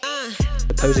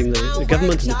opposing the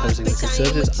government and opposing the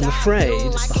Conservatives. I'm afraid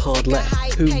it's the hard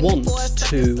left who want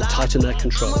to tighten their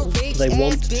control. They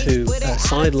want to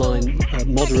sideline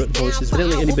moderate voices. I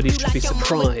don't think anybody should be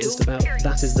surprised about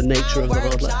that is the nature of the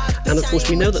hard left. And of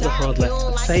course, we know that the hard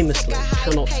left famously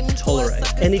cannot tolerate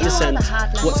any dissent.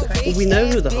 We know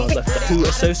who the hard left are, who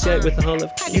associate with the hard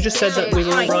left. You just said that we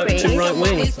were right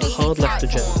wing. The hard left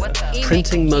agenda,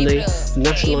 printing money,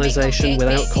 nationalisation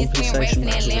without compensation,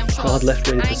 hard left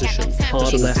wing position,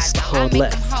 hard left, the hard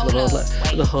left,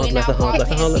 the hard left, the hard left,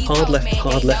 the hard left, the hard left,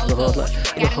 hard left,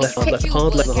 hard left, the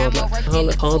hard left, the hard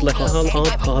left, hard left, the hard left,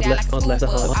 hard left, hard left, hard left, hard left,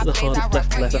 the hard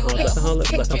left, left, the hard left, the hard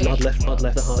left, left, the hard left, hard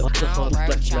left, the hard left, the hard left,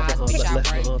 left, the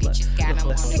hard left, the hard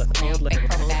left, the hard left,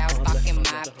 hard left,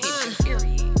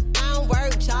 I don't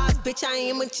work jobs, bitch, I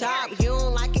am a job. You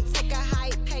don't like it, take a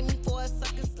hike, pay me for a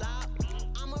sucker slop.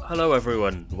 Hello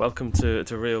everyone, welcome to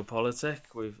Real Politic.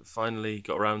 We've finally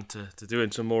got around to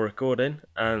doing some more recording,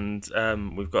 and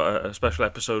we've got a special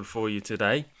episode for you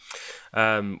today.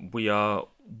 We are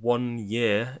 1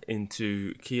 year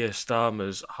into Keir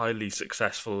Starmer's highly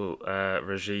successful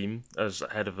regime as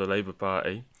head of the Labour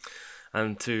Party,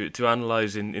 and to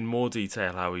analyse in more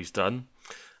detail how he's done,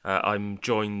 I'm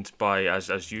joined by,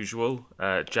 as usual,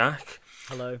 Jack.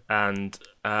 Hello. And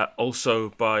also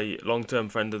by long-term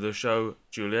friend of the show,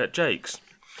 Juliet Jakes.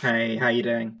 Hey, how you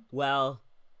doing? Well,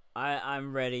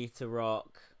 I'm ready to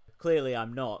rock. Clearly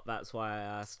I'm not, that's why I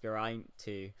asked Geraint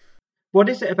to. What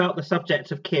is it about the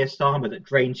subject of Keir Starmer that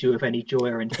drains you of any joy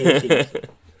or enthusiasm?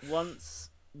 Once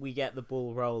we get the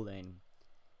ball rolling,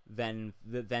 then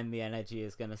the energy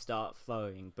is going to start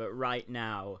flowing. But right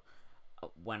now,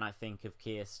 when I think of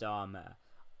Keir Starmer,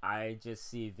 I just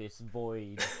see this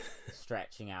void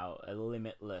stretching out, a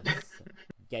limitless,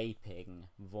 gaping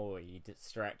void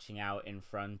stretching out in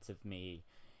front of me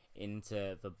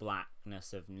into the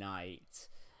blackness of night.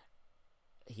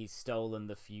 He's stolen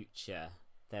the future.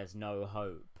 There's no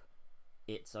hope.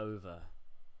 It's over.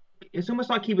 It's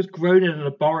almost like he was grown in a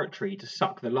laboratory to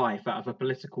suck the life out of a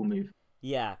political move.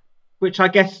 Yeah. Which I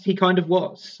guess he kind of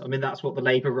was. I mean, that's what the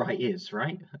Labour right is,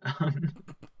 right?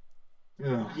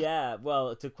 Yeah,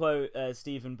 well, to quote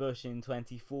Stephen Bush in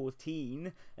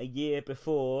 2014, a year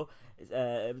before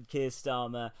Keir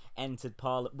Starmer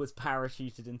was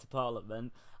parachuted into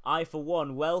Parliament, I, for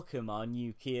one, welcome our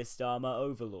new Keir Starmer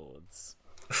overlords.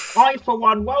 I, for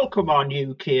one, welcome our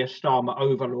new Keir Starmer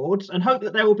overlords and hope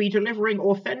that they will be delivering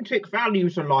authentic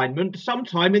values alignment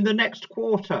sometime in the next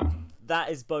quarter. That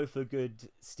is both a good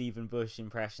Stephen Bush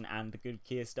impression and a good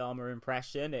Keir Starmer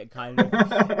impression. It kind of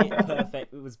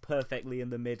it was perfectly in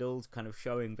the middle, kind of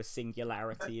showing the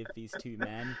singularity of these two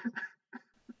men.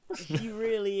 He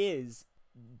really is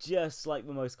just like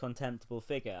the most contemptible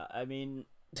figure. I mean,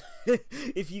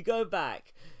 if you go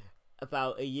back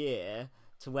about a year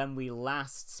to when we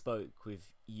last spoke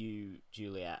with you,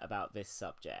 Juliet, about this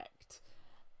subject,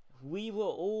 we were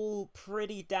all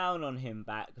pretty down on him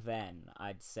back then,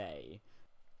 I'd say.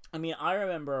 I mean, I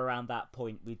remember around that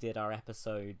point we did our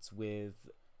episodes with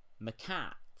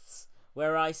McCats,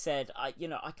 where I said, I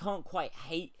can't quite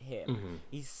hate him. Mm-hmm.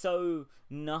 He's so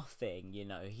nothing,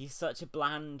 He's such a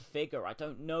bland figure. I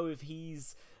don't know if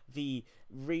he's the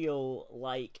real,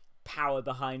 power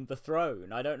behind the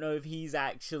throne. I don't know if he's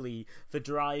actually the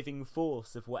driving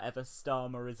force of whatever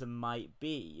Starmerism might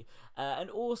be.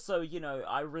 And also,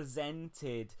 I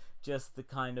resented just the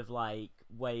kind of way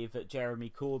that Jeremy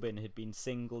Corbyn had been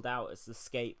singled out as the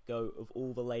scapegoat of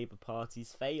all the Labour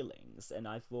Party's failings. And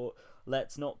I thought,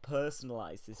 let's not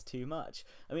personalise this too much.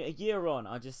 I mean, a year on,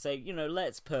 I'll just say,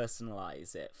 let's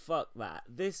personalise it. Fuck that.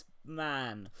 This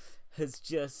man has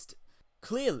just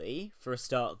clearly, for a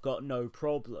start, got no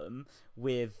problem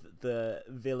with the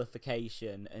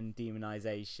vilification and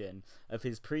demonisation of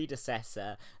his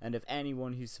predecessor and of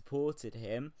anyone who supported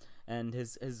him, and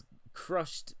has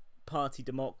crushed party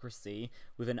democracy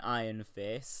with an iron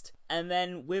fist. And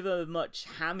then with a much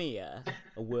hammier,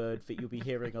 a word that you'll be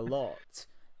hearing a lot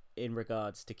in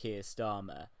regards to Keir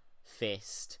Starmer,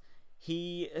 fist,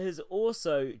 he has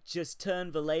also just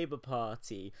turned the Labour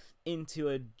Party into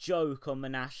a joke on the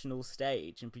national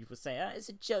stage, and people say, it's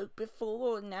a joke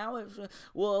before, now it's...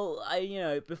 Well,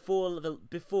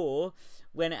 before,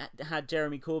 when it had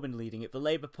Jeremy Corbyn leading it, the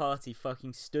Labour Party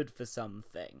fucking stood for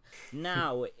something.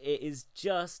 Now, it is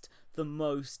just the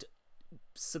most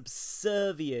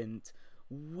subservient,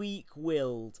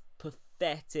 weak-willed,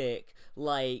 pathetic,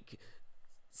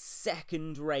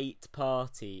 second-rate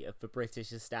party of the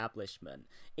British establishment.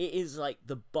 It is like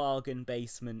the bargain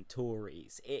basement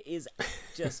Tories. It is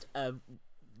just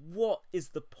what is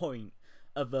the point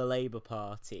of the Labour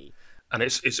Party? And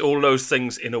it's all those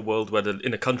things in a world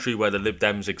in a country where the Lib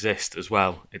Dems exist as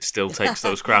well. It still takes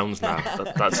those crowns now.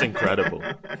 That's incredible.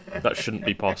 That shouldn't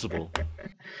be possible.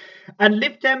 And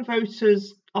Lib Dem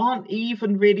voters aren't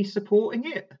even really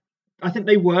supporting it. I think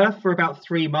they were for about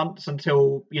 3 months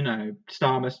until,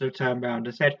 Starmer sort of turned around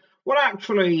and said, well,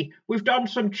 actually, we've done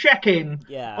some checking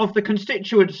of the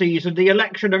constituencies and the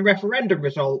election and referendum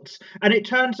results, and it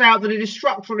turns out that it is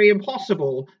structurally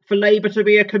impossible for Labour to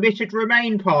be a committed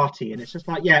Remain party. And it's just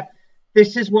like,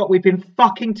 this is what we've been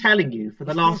fucking telling you for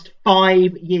the last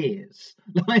 5 years.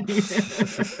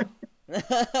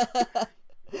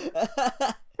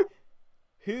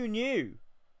 Who knew?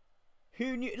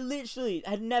 Who knew? Literally, it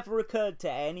had never occurred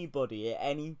to anybody at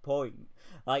any point.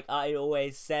 Like I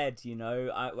always said,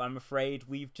 I'm afraid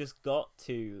we've just got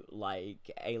to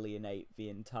alienate the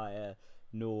entire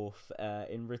North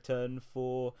in return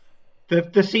for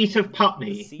the seat of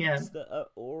Putney. The seats that are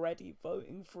already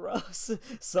voting for us.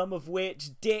 Some of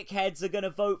which dickheads are going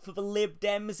to vote for the Lib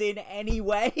Dems in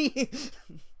anyway.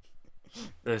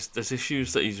 There's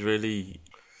issues that he's really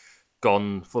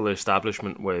gone full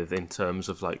establishment with in terms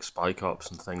of spy cops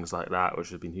and things like that,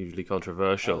 which have been hugely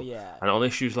controversial. And on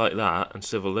issues like that and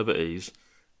civil liberties,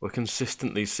 we're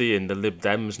consistently seeing the Lib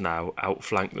Dems now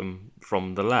outflank them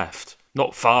from the left.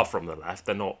 Not far from the left.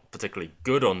 They're not particularly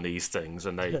good on these things,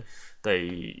 and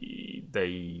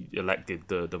they elected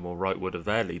the more rightward of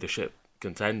their leadership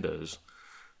contenders,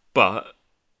 but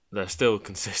they're still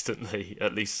consistently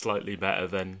at least slightly better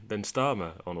than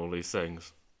Starmer on all these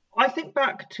things. I think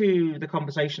back to the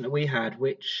conversation that we had,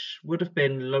 which would have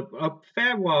been a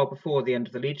fair while before the end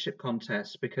of the leadership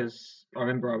contest, because I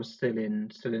remember I was still in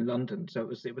London, so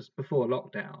it was before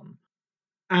lockdown.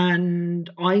 And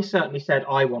I certainly said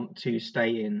I want to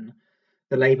stay in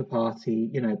the Labour Party,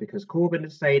 because Corbyn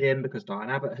had stayed in, because Diane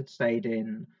Abbott had stayed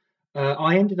in.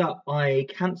 I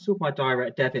cancelled my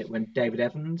direct debit when David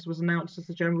Evans was announced as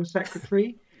the General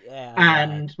Secretary.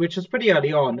 Which was pretty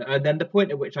early on, and then the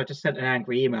point at which I just sent an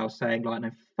angry email saying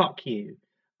no, fuck you,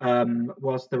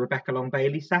 was the Rebecca Long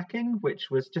Bailey sacking, which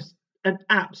was just an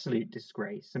absolute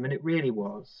disgrace. I mean, it really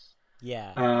was.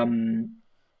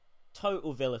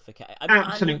 Total vilification.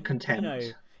 Absolute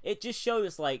contempt. It just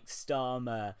shows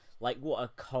Starmer, what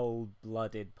a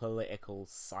cold-blooded political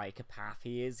psychopath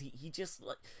he is. He just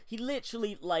he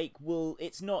literally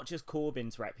it's not just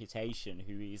Corbyn's reputation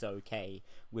who he's okay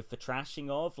with the trashing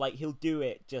of. He'll do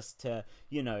it just to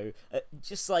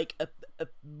just a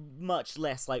much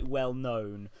less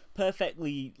well-known,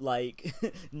 perfectly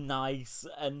nice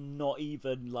and not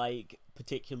even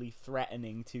particularly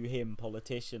threatening to him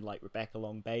politician like Rebecca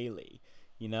Long Bailey.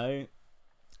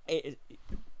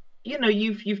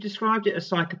 You've described it as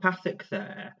psychopathic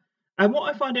there. And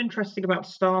what I find interesting about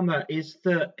Starmer is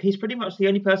that he's pretty much the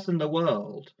only person in the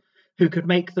world who could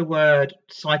make the word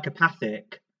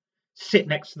psychopathic sit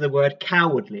next to the word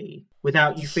cowardly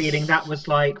without you feeling that was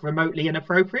remotely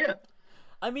inappropriate.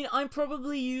 I mean, I'm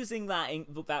probably using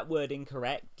that word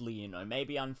incorrectly,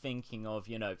 Maybe I'm thinking of,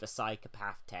 the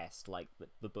psychopath test,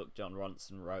 the book John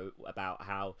Ronson wrote about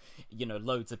how,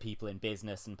 loads of people in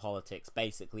business and politics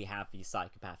basically have these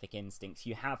psychopathic instincts.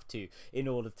 You have to, in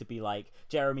order to be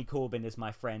Jeremy Corbyn is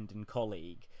my friend and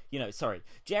colleague.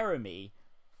 Jeremy,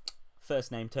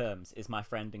 first name terms, is my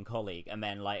friend and colleague, and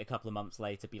then a couple of months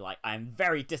later be I'm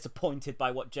very disappointed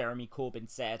by what Jeremy Corbyn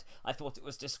said. I thought it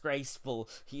was disgraceful.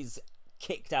 He's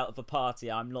kicked out of the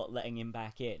party. I'm not letting him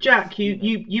back in. Jack,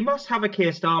 you must have a Keir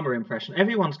Starmer impression.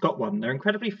 Everyone's got one. They're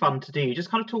incredibly fun to do. You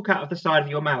just kind of talk out of the side of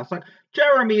your mouth.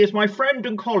 Jeremy is my friend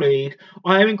and colleague.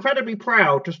 I am incredibly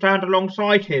proud to stand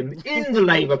alongside him in the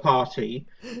Labour Party.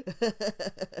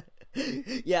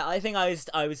 Yeah, I think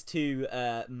I was too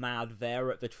mad there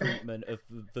at the treatment of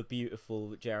the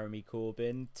beautiful Jeremy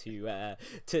Corbyn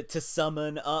to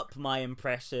summon up my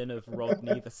impression of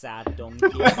Rodney the sad donkey.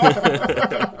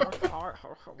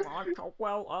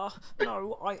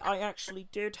 No, I actually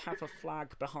did have a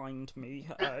flag behind me.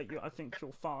 I think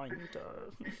you'll find.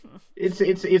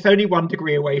 It's only 1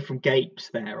 degree away from Gapes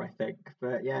there, I think.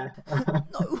 But yeah.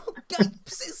 No,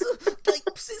 Gapes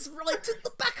is right at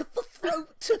the back of the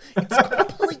throat. It's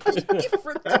completely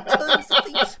different in terms of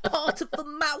the part of the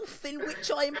mouth in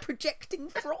which I am projecting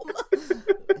from.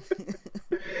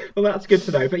 Well, that's good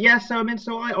to know. But yeah, so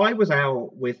I was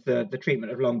out with the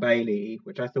treatment of Long Bailey,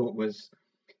 which I thought was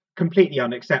completely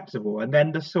unacceptable, and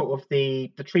then the sort of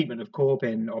the treatment of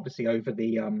Corbyn, obviously over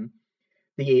the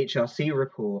EHRC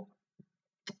report,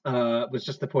 was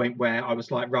just the point where I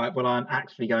was right, well, I'm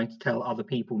actually going to tell other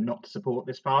people not to support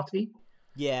this party.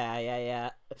 Yeah.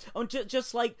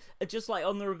 Just like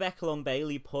on the Rebecca Long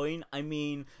Bailey point, I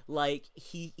mean,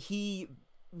 he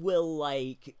will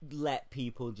like let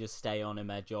people just stay on in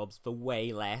their jobs for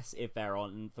way less if they're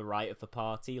on the right of the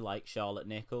party, like Charlotte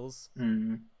Nichols.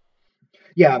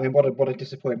 Yeah, I mean, what a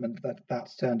disappointment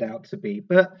that's turned out to be.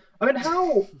 But I mean,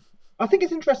 how I think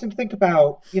it's interesting to think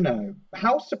about,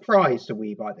 how surprised are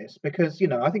we by this? Because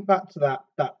I think back to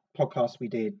that podcast we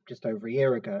did just over a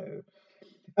year ago,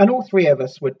 and all three of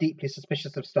us were deeply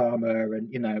suspicious of Starmer,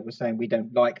 and were saying we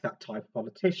don't like that type of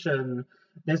politician.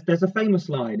 There's a famous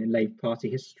line in Labour Party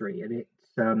history, and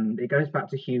it goes back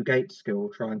to Hugh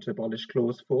Gaitskell trying to abolish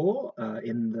Clause 4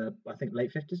 in the, I think,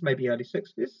 late 50s, maybe early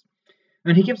 60s.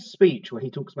 And he gives a speech where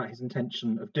he talks about his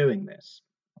intention of doing this.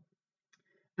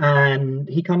 And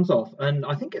he comes off, and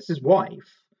I think it's his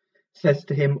wife, says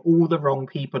to him, all the wrong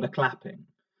people are clapping.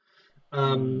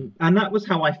 And that was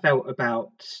how I felt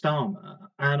about Starmer.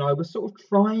 And I was sort of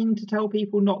trying to tell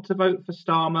people not to vote for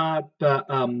Starmer, but,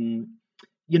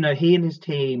 he and his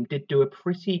team did do a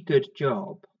pretty good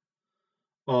job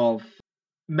of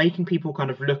making people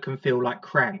kind of look and feel like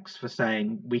cranks for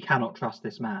saying, we cannot trust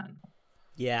this man.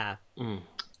 Yeah.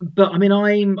 But I mean,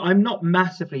 I'm not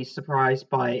massively surprised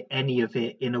by any of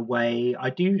it in a way. I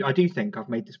do think I've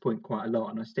made this point quite a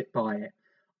lot, and I stick by it.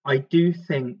 I do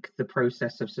think the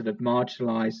process of sort of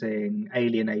marginalising,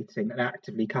 alienating, and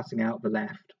actively cutting out the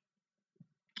left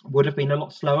would have been a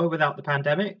lot slower without the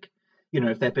pandemic.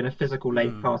 If there'd been a physical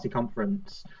Labour Party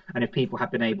conference, and if people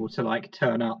had been able to like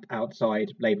turn up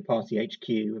outside Labour Party HQ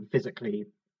and physically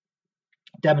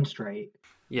demonstrate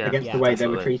against the way they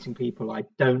were treating people, I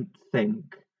don't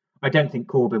think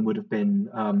Corbyn would have been,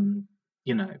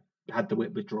 had the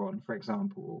whip withdrawn, for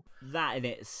example. That in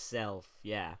itself,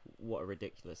 yeah, what a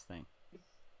ridiculous thing.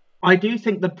 I do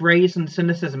think the brazen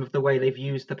cynicism of the way they've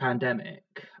used the pandemic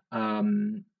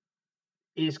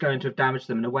is going to have damaged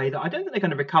them in a way that I don't think they're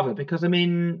going to recover. Because, I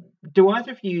mean, do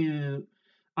either of you...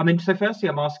 I mean, so firstly,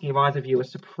 I'm asking if either of you are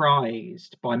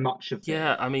surprised by much of this.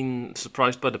 Yeah, I mean,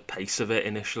 surprised by the pace of it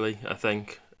initially, I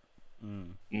think.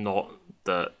 Not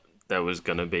that there was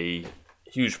going to be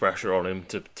huge pressure on him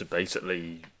to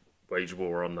basically wage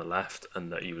war on the left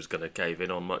and that he was going to cave in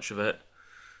on much of it.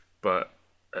 But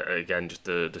again, just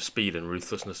the speed and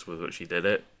ruthlessness with which he did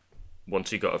it,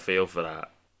 once you got a feel for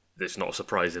that, it's not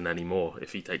surprising anymore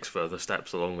if he takes further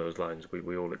steps along those lines.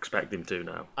 We all expect him to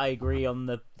now. I agree on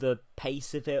the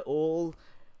pace of it all.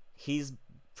 He's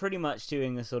pretty much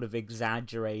doing a sort of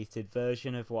exaggerated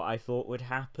version of what I thought would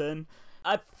happen.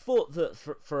 I thought that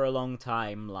for a long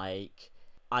time, like,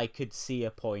 I could see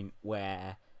a point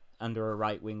where, under a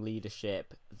right-wing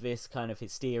leadership, this kind of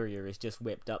hysteria is just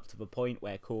whipped up to the point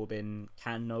where Corbyn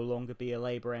can no longer be a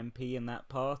Labour MP in that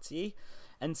party.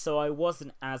 And so I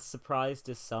wasn't as surprised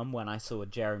as some when I saw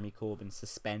Jeremy Corbyn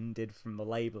suspended from the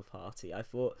Labour Party. I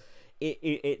thought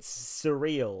it's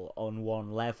surreal on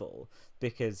one level,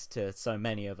 because to so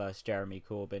many of us, Jeremy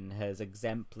Corbyn has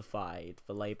exemplified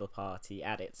the Labour Party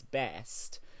at its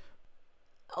best.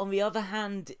 On the other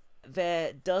hand,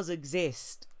 there does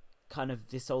exist kind of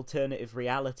this alternative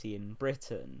reality in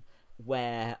Britain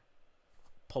where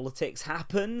politics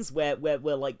happens, where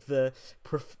like the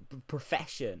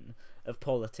profession of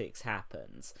politics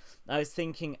happens. I was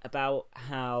thinking about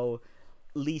how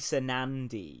Lisa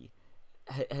Nandy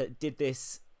did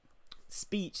this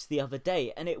speech the other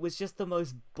day, and it was just the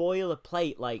most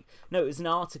boilerplate, like, no, it was an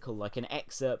article, like an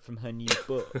excerpt from her new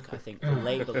book, I think, for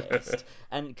Labelist,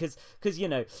 and because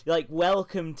like,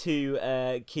 welcome to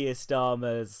Keir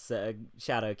Starmer's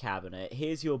shadow cabinet,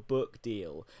 here's your book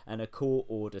deal and a court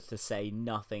order to say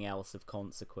nothing else of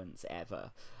consequence ever.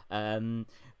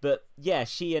 But yeah,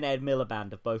 she and Ed Miliband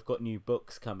have both got new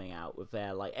books coming out with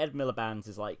their, like, Ed Miliband's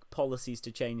is like policies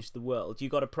to change the world. You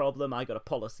got a problem, I got a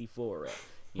policy for it.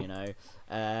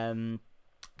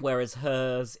 Whereas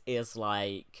hers is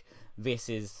like, this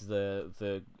is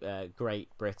the Great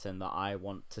Britain that I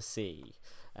want to see,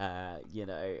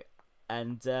 and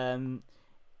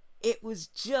it was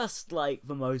just like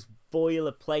the most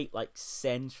boilerplate, like,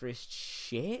 centrist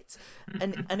shit,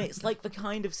 and it's like the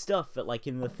kind of stuff that, like,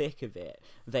 in the thick of it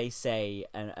they say,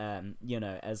 and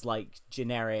as like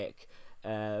generic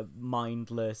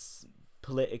mindless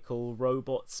political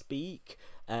robot speak,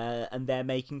 and they're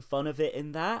making fun of it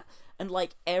in that, and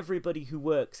like everybody who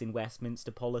works in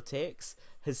Westminster politics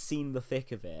has seen the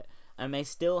thick of it, and they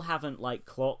still haven't like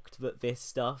clocked that this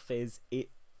stuff is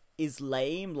is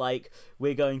lame. Like,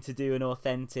 we're going to do an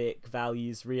authentic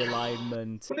values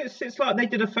realignment. Well, it's like they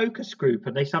did a focus group,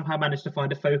 and they somehow managed to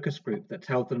find a focus group that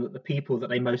tells them that the people that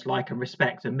they most like and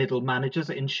respect are middle managers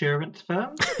at insurance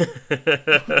firms.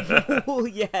 Well,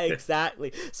 yeah,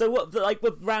 exactly. So what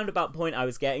the roundabout point I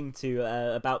was getting to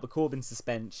about the Corbyn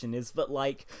suspension is that,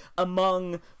 like,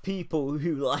 among people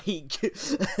who like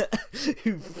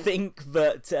who think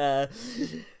that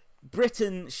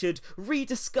Britain should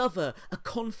rediscover a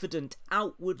confident,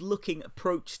 outward-looking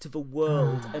approach to the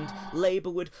world, and Labour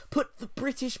would put the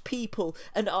British people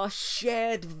and our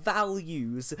shared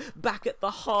values back at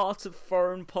the heart of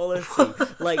foreign policy.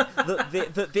 Like,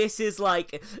 that this is,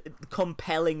 like,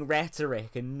 compelling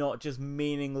rhetoric and not just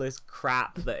meaningless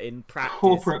crap that in practice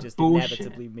Corporate just bullshit.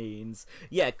 inevitably means.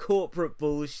 Yeah, corporate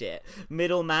bullshit.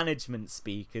 Middle management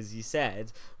speak, as you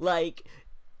said. Like,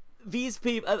 these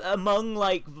people, among,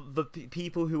 like, the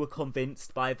people who were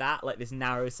convinced by that, like, this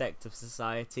narrow sect of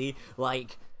society,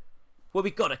 like, well,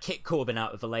 we've got to kick Corbyn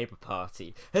out of the Labour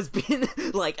Party, has been,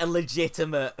 like, a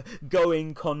legitimate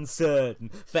going concern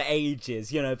for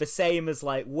ages. You know, the same as,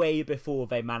 like, way before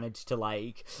they managed to,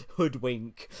 like,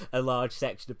 hoodwink a large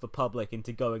section of the public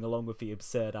into going along with the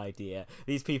absurd idea.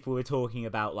 These people were talking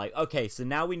about, like, okay, so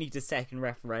now we need a second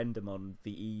referendum on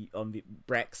the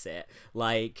Brexit,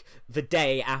 like, the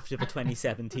day after the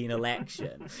 2017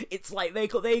 election. It's like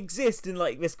they exist in,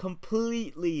 like, this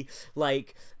completely,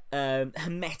 like,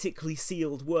 hermetically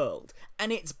sealed world,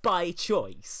 and it's by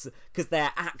choice because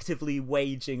they're actively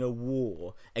waging a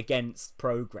war against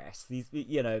progress. These,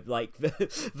 you know, like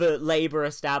the Labour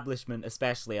establishment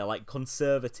especially are, like,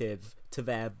 conservative to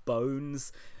their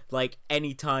bones. Like,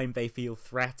 anytime they feel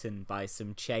threatened by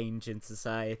some change in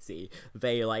society,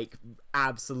 they, like,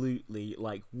 absolutely,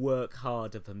 like, work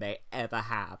harder than they ever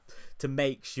have to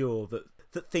make sure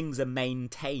that things are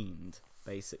maintained,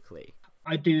 basically.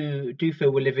 I do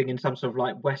feel we're living in some sort of,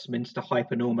 like, Westminster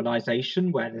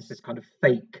hyper-normalisation, where there's this kind of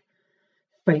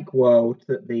fake world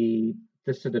that the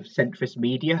sort of centrist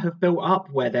media have built up,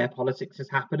 where their politics is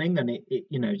happening, and it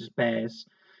you know, just bears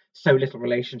so little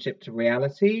relationship to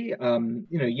reality. You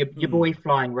know, your boy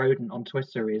Flying Rodent on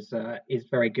Twitter is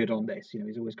very good on this. You know,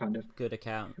 he's always kind of Good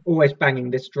account. always banging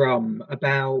this drum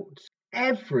about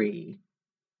every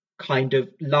kind of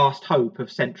last hope of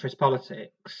centrist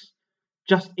politics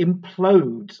just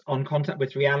implodes on contact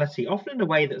with reality, often in a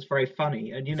way that's very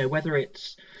funny. And, you know, whether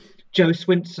it's Jo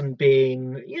Swinson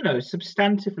being, you know,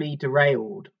 substantively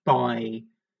derailed by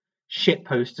shit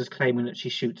posters claiming that she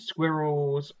shoots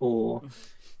squirrels, or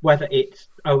whether it's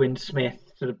Owen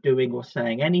Smith sort of doing or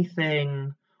saying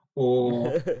anything,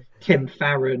 or Tim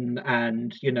Farron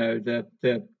and, you know,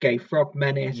 the gay frog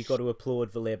menace. You've got to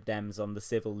applaud the Lib Dems on the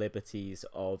civil liberties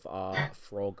of our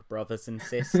frog brothers and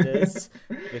sisters,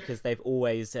 because they've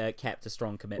always kept a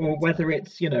strong commitment. Or whether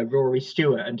it's, you know, Rory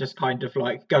Stewart and just kind of,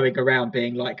 like, going around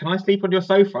being like, can I sleep on your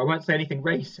sofa? I won't say anything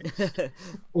racist.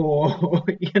 Or,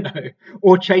 you know,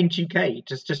 or Change UK,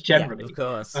 just generally. Yeah, of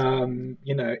course.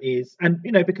 You know, and,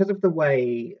 you know, because of the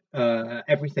way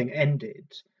everything ended,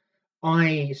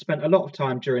 I spent a lot of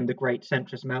time during the great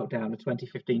centrist meltdown of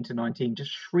 2015 to 19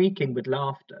 just shrieking with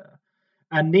laughter.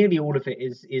 And nearly all of it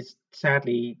is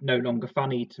sadly no longer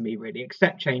funny to me, really,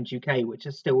 except Change UK, which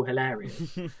is still hilarious.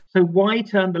 So why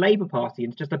turn the Labour Party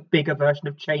into just a bigger version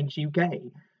of Change UK?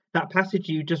 That passage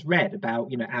you just read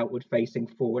about, you know, outward-facing,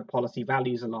 forward policy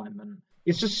values alignment,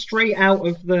 it's just straight out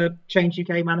of the Change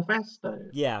UK manifesto.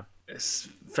 Yeah. It's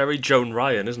very Joan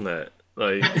Ryan, isn't it?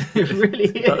 Like, It really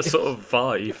is. that sort of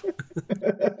vibe.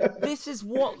 This is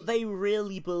what they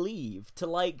really believe, to,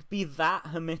 like, be that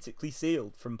hermetically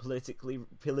sealed from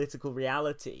political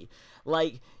reality.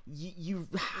 Like, you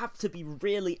have to be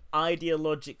really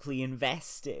ideologically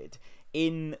invested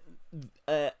in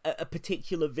a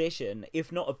particular vision,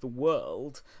 if not of the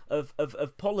world,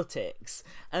 of politics.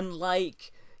 And,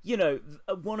 like, you know,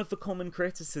 one of the common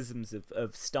criticisms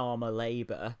of Starmer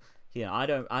Labour, you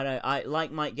know, I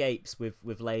like Mike Gapes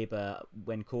with Labour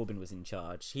when Corbyn was in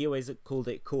charge. He always called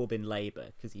it Corbyn Labour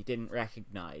because he didn't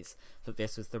recognise that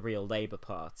this was the real Labour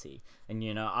Party. And,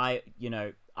 you know,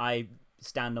 I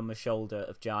stand on the shoulder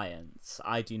of giants.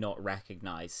 I do not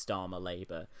recognise Starmer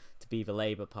Labour to be the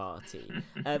Labour Party.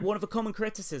 One of the common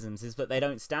criticisms is that they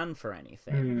don't stand for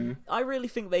anything. I really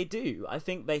think they do. I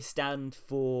think they stand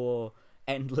for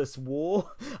endless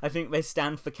war. I think they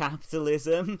stand for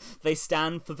capitalism. They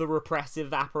stand for the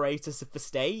repressive apparatus of the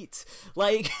state.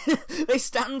 Like, they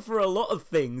stand for a lot of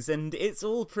things, and it's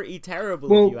all pretty terrible.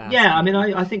 Well, if you ask yeah, me. I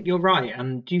mean, I think you're right.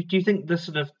 And do you think the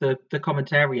sort of the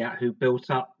commentariat who built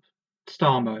up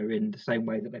Starmer in the same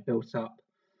way that they built up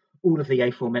all of the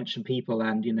aforementioned people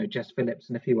and, Jess Phillips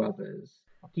and a few others.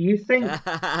 Do you think,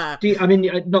 I mean,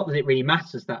 not that it really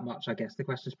matters that much, I guess the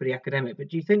question is pretty academic, but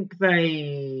do you think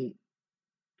they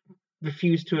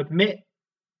refuse to admit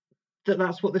that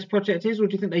that's what this project is, or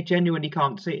do you think they genuinely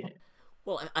can't see it?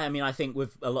 Well, I mean, I think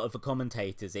with a lot of the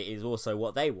commentators, it is also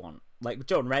what they want. Like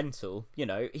John Rentoul,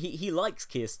 he likes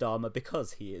Keir Starmer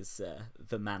because he is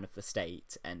the man of the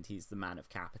state and he's the man of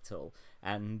capital,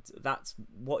 and that's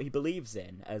what he believes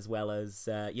in, as well as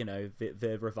the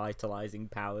revitalising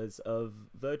powers of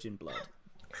virgin blood.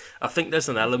 I think there's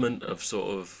an element of sort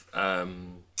of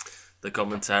the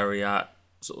commentariat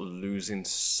sort of losing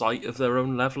sight of their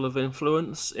own level of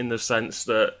influence, in the sense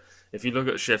that if you look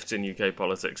at shifts in UK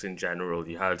politics in general,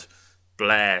 you had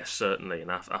Blair, certainly,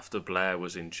 and after Blair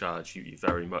was in charge, you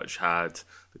very much had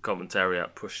the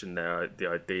commentariat pushing the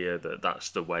idea that that's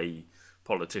the way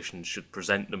politicians should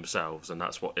present themselves, and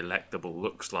that's what electable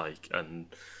looks like, and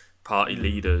party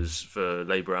leaders for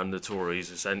Labour and the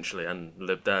Tories, essentially, and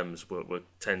Lib Dems would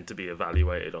tend to be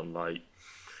evaluated on, like,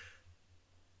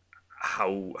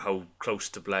 how close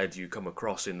to Blair do you come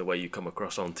across in the way you come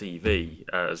across on TV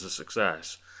as a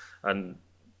success. And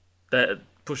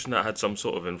pushing that had some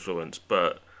sort of influence,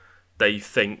 but they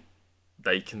think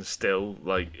they can still,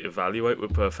 like, evaluate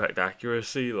with perfect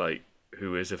accuracy, like,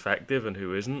 who is effective and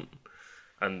who isn't,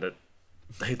 and that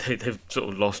they've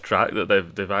sort of lost track, that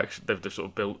they've just sort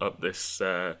of built up this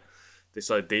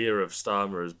idea of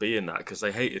Starmer as being that, because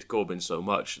they hated Corbyn so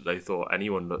much they thought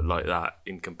anyone looked like that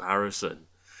in comparison.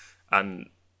 And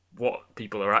what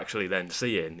people are actually then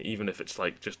seeing, even if it's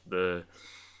like just the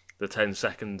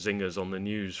 10-second zingers on the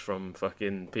news from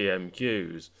fucking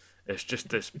PMQs, it's just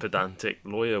this pedantic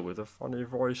lawyer with a funny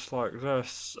voice like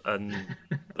this, and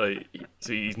like,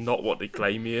 so he's not what they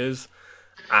claim he is.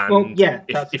 And well, yeah,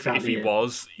 if he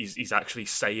was, he's actually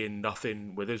saying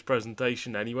nothing with his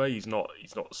presentation anyway. He's not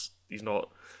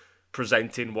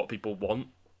presenting what people want,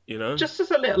 Just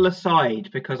as a little aside,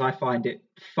 because I find it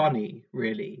funny,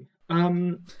 really.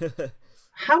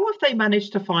 How have they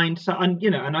managed to find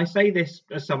and I say this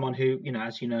as someone who,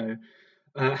 as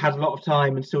had a lot of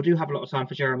time and still do have a lot of time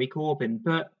for Jeremy Corbyn,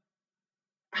 but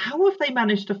how have they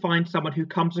managed to find someone who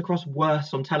comes across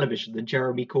worse on television than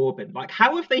Jeremy Corbyn? Like,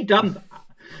 how have they done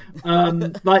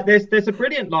that? Like, there's a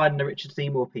brilliant line in the Richard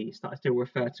Seymour piece that I still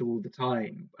refer to all the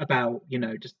time about,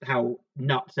 just how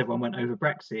nuts everyone went over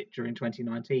Brexit during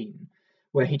 2019,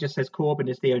 where he just says Corbyn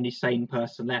is the only sane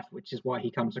person left, which is why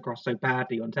he comes across so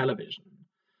badly on television.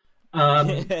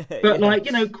 But like,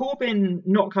 Corbyn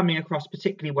not coming across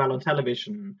particularly well on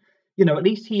television, at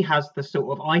least he has the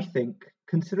sort of, I think,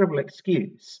 considerable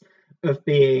excuse of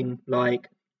being like,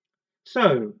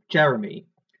 so, Jeremy,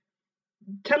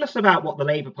 tell us about what the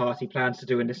Labour Party plans to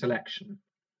do in this election.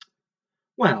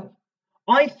 Well,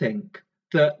 I think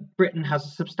that Britain has a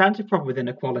substantive problem with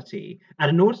inequality, and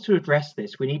in order to address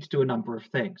this, we need to do a number of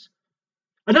things.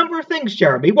 A number of things,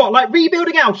 Jeremy. What, like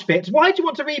rebuilding Auschwitz? Why do you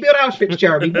want to rebuild Auschwitz,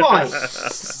 Jeremy? Why?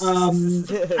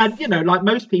 And, like,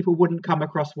 most people wouldn't come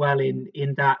across well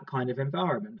in that kind of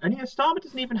environment. And, Starmer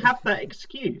doesn't even have that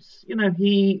excuse.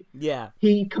 He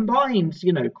combines,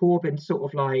 Corbyn's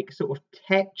sort of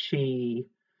tetchy,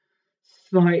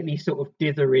 slightly sort of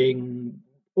dithering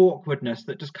awkwardness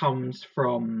that just comes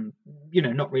from,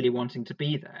 not really wanting to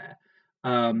be there.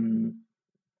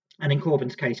 And in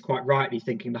Corbyn's case, quite rightly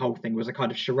thinking the whole thing was a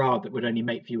kind of charade that would only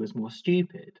make viewers more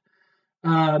stupid.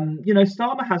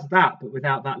 Starmer has that, but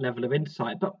without that level of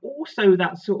insight, but also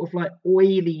that sort of like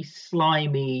oily,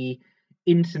 slimy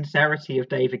insincerity of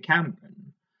David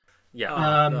Cameron. Yeah.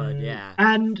 God, yeah.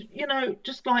 And,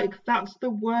 just like, that's the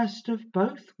worst of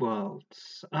both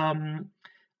worlds. And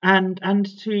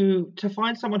to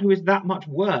find someone who is that much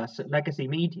worse at legacy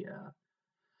media,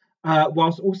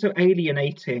 whilst also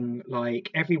alienating, like,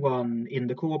 everyone in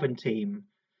the Corbyn team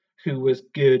who was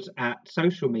good at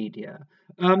social media.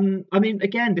 I mean,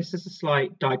 again, this is a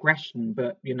slight digression,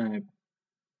 but,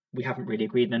 we haven't really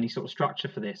agreed on any sort of structure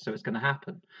for this, so it's going to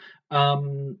happen.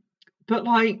 But,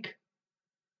 like,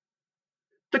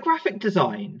 the graphic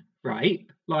design, right?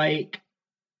 Like,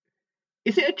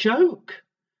 is it a joke?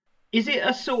 Is it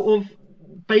a sort of,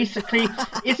 basically,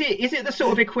 is it the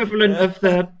sort of equivalent of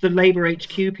the Labour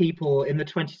HQ people in the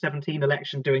 2017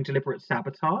 election doing deliberate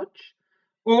sabotage?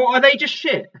 Or are they just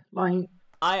shit? Like,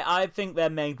 I think there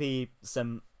may be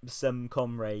some some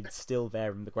comrades still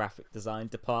there in the graphic design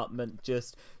department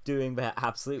just doing their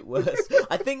absolute worst.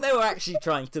 I think they were actually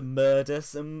trying to murder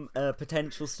some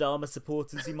potential Starmer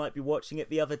supporters who might be watching it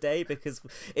the other day, because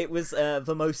it was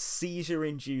the most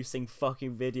seizure-inducing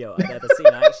fucking video I've ever seen.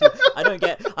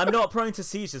 I'm not prone to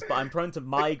seizures, but I'm prone to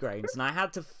migraines, and I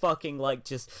had to fucking like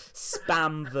just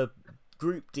spam the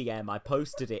group DM I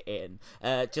posted it in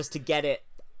just to get it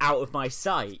out of my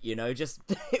sight, you know. Just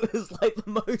it was like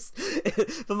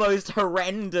the most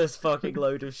horrendous fucking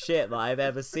load of shit that I've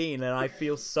ever seen, and I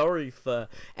feel sorry for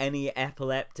any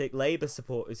epileptic Labour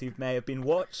supporters who may have been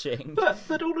watching.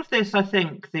 But all of this, I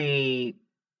think the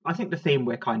theme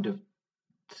we're kind of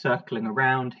circling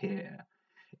around here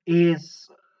is,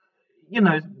 you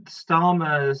know,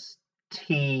 Starmer's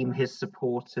team, his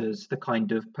supporters, the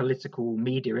kind of political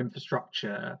media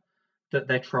infrastructure that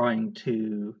they're trying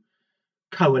to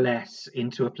coalesce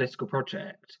into a political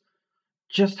project,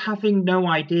 just having no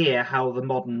idea how the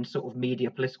modern sort of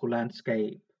media political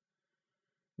landscape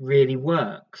really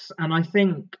works. And I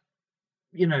think,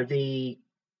 you know,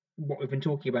 what we've been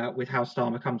talking about with how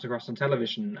Starmer comes across on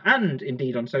television and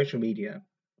indeed on social media,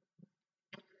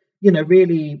 you know,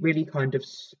 really, really kind of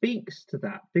speaks to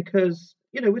that, because,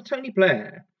 you know, with Tony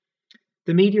Blair,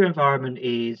 the media environment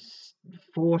is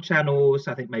 4 channels,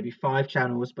 I think maybe 5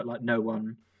 channels, but like no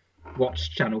one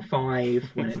watched Channel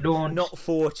 5 when it launched. Not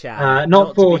 4chan.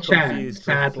 Not 4chan,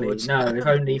 sadly. 4chan. No, if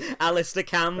only Alistair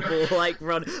Campbell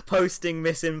posting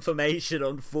misinformation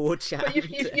on 4chan.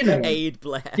 But you know, aid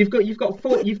Blair. You've got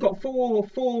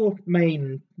four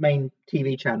main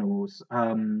TV channels,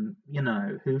 you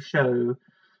know, who show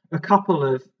a couple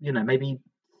of, you know, maybe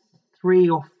 3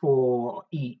 or 4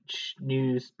 each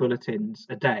news bulletins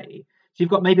a day. So you've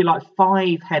got maybe like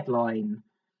 5 headline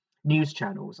news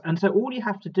channels, and so all you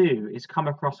have to do is come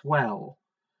across well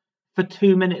for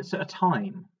 2 minutes at a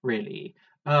time, really.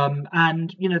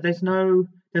 And you know, there's no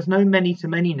many to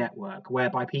many network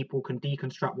whereby people can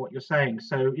deconstruct what you're saying.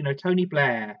 So, you know, Tony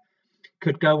Blair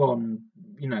could go on,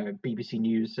 you know, BBC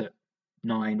News at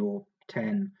 9 or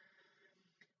 10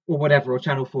 or whatever, or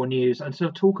Channel 4 News, and sort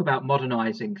of talk about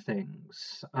modernizing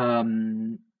things.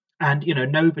 And you know,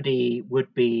 nobody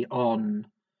would be on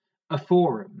a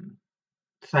forum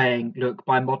saying, look,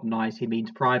 by modernize he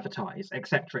means privatize,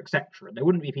 etc., etc. There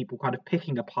wouldn't be people kind of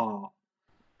picking apart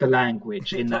the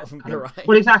language in that kind of...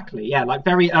 Well, exactly, yeah, like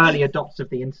very early adopters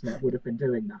of the internet would have been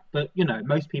doing that, but you know,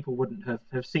 most people wouldn't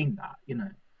have seen that, you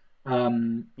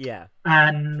know. Yeah,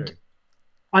 and true.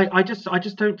 I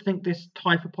just don't think this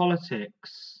type of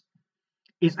politics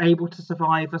is able to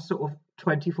survive a sort of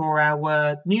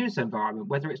 24-hour news environment,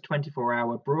 whether it's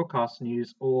 24-hour broadcast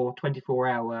news or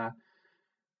 24-hour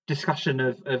discussion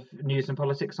of news and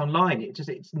politics online.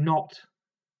 It's not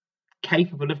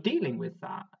capable of dealing with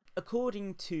that.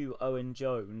 According to Owen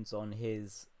Jones on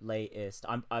his latest,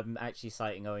 I'm actually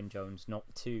citing Owen Jones not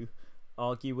to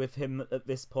argue with him at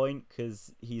this point,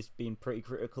 because he's been pretty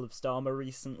critical of Starmer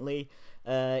recently.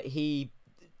 He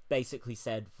basically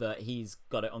said that he's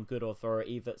got it on good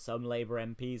authority that some Labour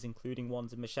MPs, including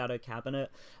ones in the shadow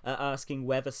cabinet, are asking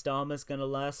whether Starmer's going to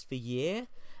last the year.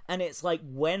 And it's like,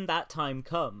 when that time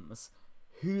comes,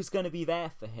 who's going to be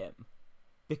there for him?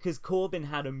 Because Corbyn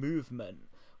had a movement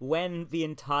when the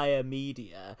entire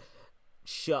media,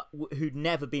 who'd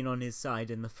never been on his side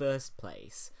in the first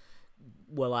place,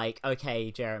 were like,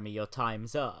 okay, Jeremy, your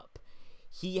time's up.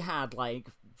 He had like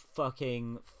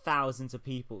fucking thousands of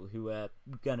people who were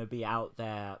gonna be out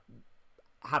there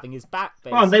having his back,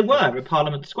 basically. Well, they were at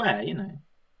Parliament Square, you know.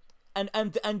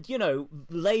 And you know,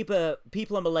 Labour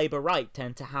people on the Labour right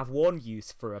tend to have one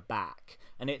use for a back,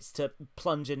 and it's to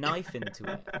plunge a knife into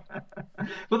it.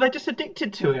 Well, they're just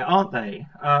addicted to it, aren't they?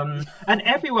 And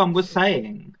everyone was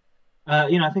saying,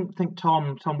 you know, I think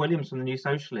Tom Williams from the New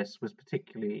Socialists was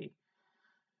particularly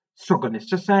strong on this,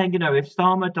 just saying, you know, if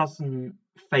Starmer doesn't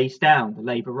face down the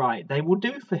Labour right, they will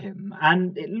do for him,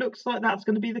 and it looks like that's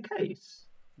going to be the case.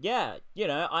 Yeah, you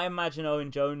know, I imagine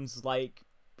Owen Jones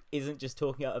isn't just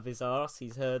talking out of his arse.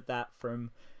 He's heard that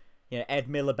from, you know, Ed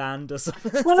Miliband or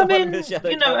something. Well, I mean,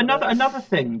 you know, another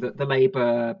thing that the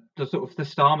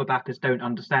Starmer backers don't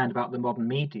understand about the modern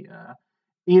media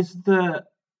is that,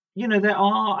 you know, there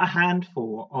are a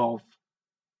handful of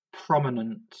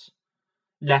prominent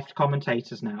left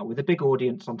commentators now with a big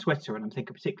audience on Twitter, and I'm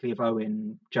thinking particularly of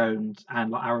Owen Jones and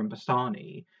like Aaron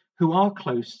Bastani, who are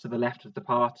close to the left of the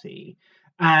party,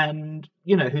 and,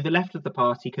 you know, who the left of the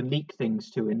party can leak things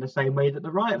to in the same way that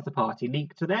the right of the party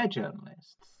leak to their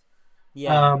journalists.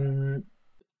 Yeah.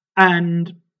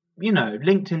 And, you know,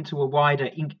 linked into a wider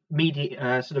media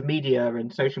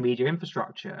and social media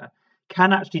infrastructure,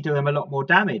 can actually do him a lot more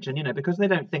damage. And, because they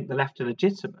don't think the left are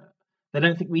legitimate, they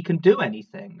don't think we can do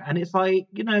anything. And it's like,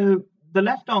 the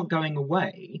left aren't going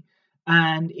away.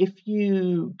 And if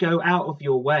you go out of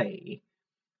your way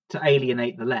to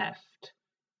alienate the left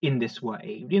in this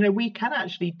way, we can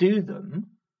actually do them,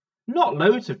 not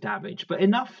loads of damage, but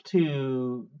enough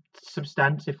to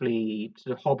substantively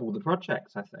sort of hobble the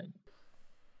projects, I think.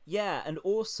 Yeah, and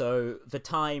also the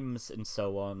Times and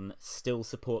so on still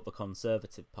support the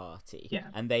Conservative Party. Yeah.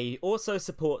 And they also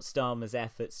support Starmer's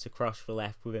efforts to crush the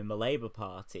left within the Labour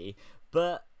Party,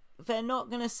 but they're not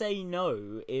going to say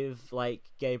no if,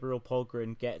 Gabriel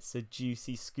Pogren gets a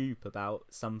juicy scoop about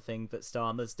something that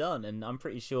Starmer's done. And I'm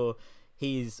pretty sure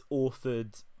he's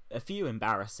authored a few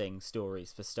embarrassing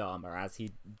stories for Starmer, as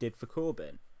he did for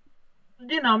Corbyn.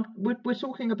 We're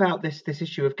talking about this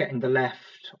issue of getting the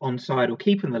left on side or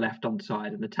keeping the left on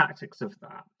side and the tactics of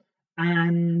that.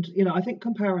 And, I think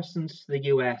comparisons to the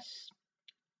US,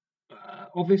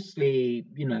 obviously,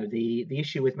 the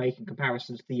issue with making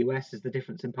comparisons to the US is the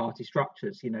difference in party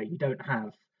structures. You don't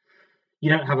have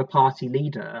a party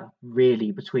leader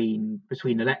really between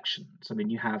elections. I mean,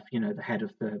 you have, the head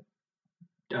of the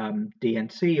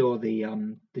DNC or the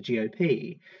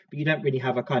GOP, but you don't really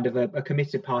have a kind of a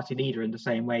committed party leader in the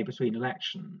same way between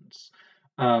elections.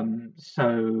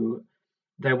 So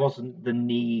there wasn't the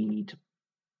need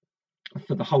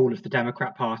for the whole of the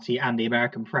Democrat Party and the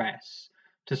American press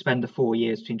to spend the 4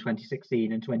 years between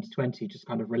 2016 and 2020 just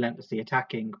kind of relentlessly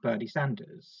attacking Bernie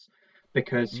Sanders,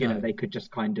 because they could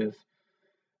just kind of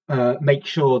make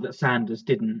sure that Sanders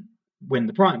didn't win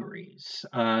the primaries.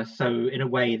 So in a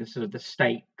way, the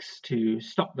stakes to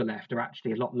stop the left are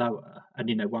actually a lot lower.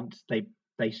 And once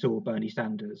they saw Bernie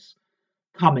Sanders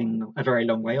coming a very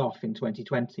long way off in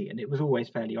 2020, and it was always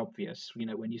fairly obvious,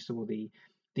 when you saw the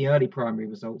early primary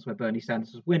results where Bernie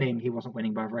Sanders was winning, he wasn't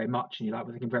winning by very much, and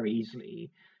they can very easily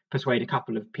persuade a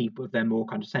couple of people of their more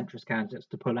kind of centrist candidates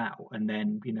to pull out, and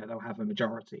then they'll have a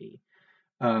majority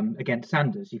against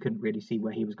Sanders. You couldn't really see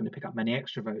where he was going to pick up many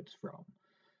extra votes from.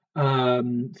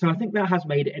 So I think that has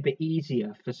made it a bit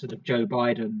easier for sort of Joe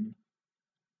Biden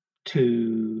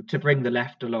to bring the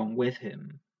left along with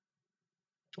him.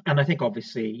 And I think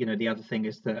obviously, the other thing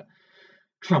is that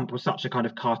Trump was such a kind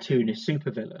of cartoonish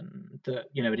supervillain that,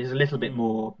 it is a little bit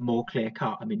more clear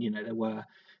cut. I mean,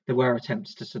 there were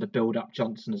attempts to sort of build up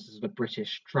Johnson as a sort of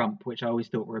British Trump, which I always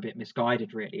thought were a bit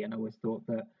misguided, really. And I always thought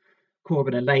that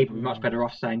Corbyn and Labour were much better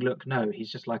off saying, look, no,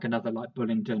 he's just like another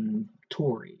Bullingdon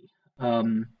Tory.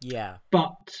 Yeah.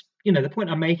 But, the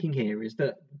point I'm making here is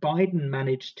that Biden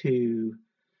managed to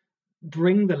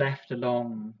bring the left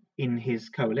along in his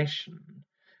coalition.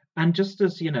 And just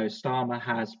as, Starmer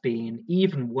has been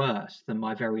even worse than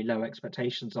my very low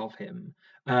expectations of him,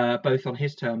 both on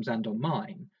his terms and on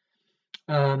mine,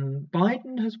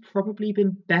 Biden has probably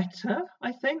been better,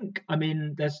 I think. I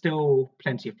mean, there's still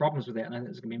plenty of problems with it, and I think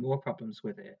there's going to be more problems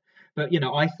with it. But,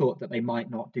 I thought that they might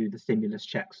not do the stimulus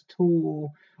checks at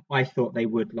all. I thought they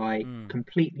would,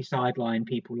 completely sideline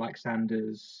people like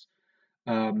Sanders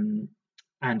and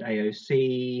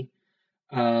AOC.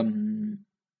 I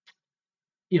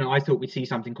thought we'd see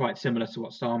something quite similar to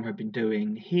what Starmer had been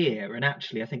doing here. And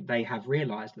actually, I think they have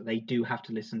realised that they do have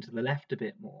to listen to the left a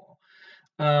bit more.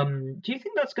 Do you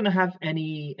think that's going to have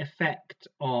any effect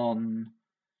on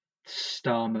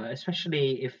Starmer,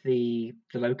 especially if the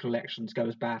local elections go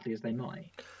as badly as they might?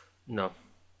 No.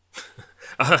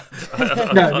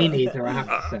 No, me neither, I have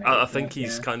to say. I think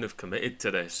he's kind of committed to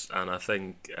this, and I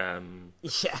think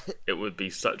it would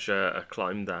be such a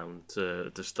climb down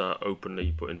to start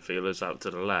openly putting feelers out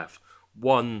to the left.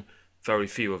 One, very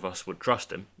few of us would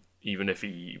trust him, even if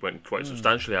he went quite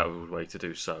substantially out of his way to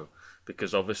do so,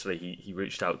 because obviously he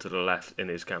reached out to the left in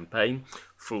his campaign,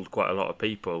 fooled quite a lot of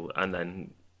people, and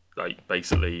then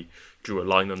basically drew a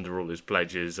line under all his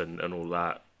pledges and all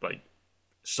that,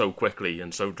 so quickly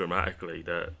and so dramatically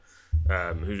that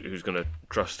who's going to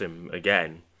trust him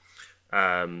again?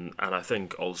 And I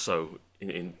think also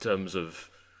in terms of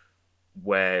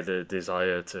where the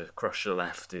desire to crush the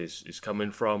left is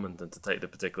coming from and to take the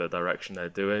particular direction they're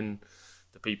doing,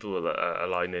 the people that are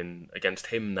aligning against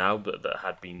him now but that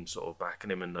had been sort of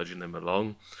backing him and nudging him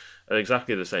along are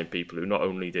exactly the same people who not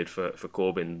only did for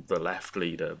Corbyn, the left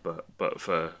leader, but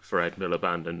for Ed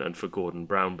Miliband and for Gordon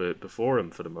Brown before him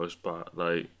for the most part.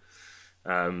 They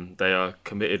are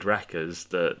committed wreckers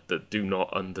that do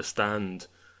not understand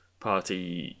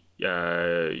party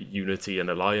unity and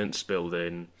alliance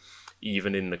building,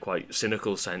 even in the quite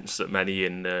cynical sense that many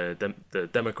in the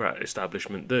Democrat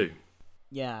establishment do.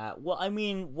 Yeah, well, I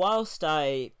mean, whilst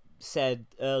I said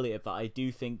earlier that I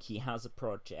do think he has a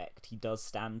project. He does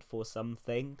stand for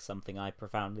something I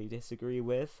profoundly disagree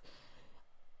with.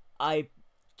 I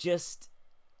just,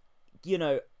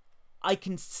 I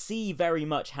can see very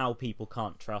much how people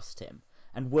can't trust him.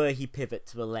 And were he pivot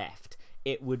to the left,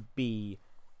 it would be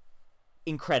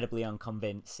incredibly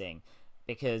unconvincing.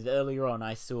 Because earlier on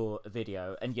I saw a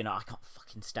video, and I can't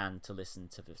fucking stand to listen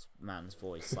to this man's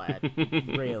voice. Like,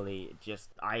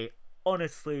 I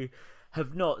honestly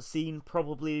have not seen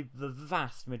probably the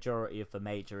vast majority of the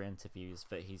major interviews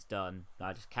that he's done.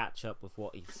 I just catch up with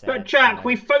what he said. But Jack,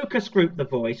 we focus grouped The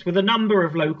Voice with a number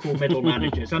of local middle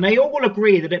managers, and they all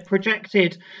agree that it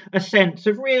projected a sense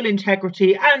of real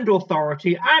integrity and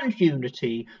authority and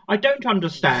unity. I don't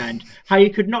understand how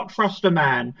you could not trust a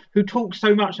man who talks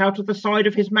so much out of the side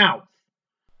of his mouth.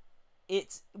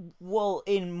 It's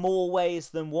in more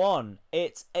ways than one.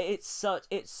 It's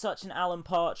such an Alan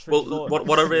Partridge. Well,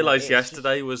 what I realised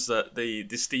yesterday was that the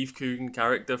Steve Coogan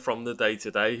character from The Day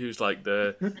Today, who's like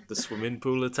the swimming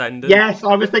pool attendant. Yes,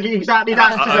 I was thinking exactly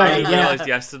that today. I realised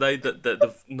yesterday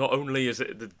that not only is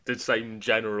it the same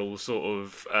general sort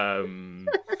of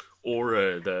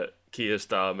aura that Keir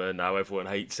Starmer, now everyone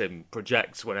hates him,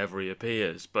 projects whenever he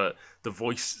appears, but the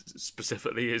voice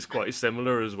specifically is quite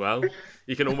similar as well.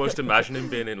 You can almost imagine him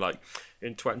being in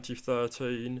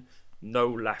 2013, no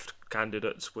left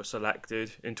candidates were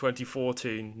selected. In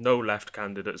 2014, no left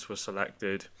candidates were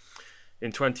selected.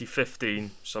 In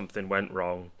 2015, something went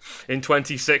wrong. In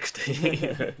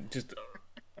 2016, just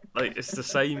it's the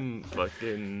same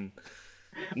fucking...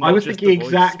 I was thinking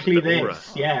exactly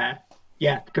this.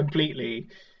 Yeah, completely.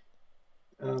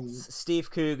 Steve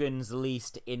Coogan's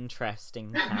least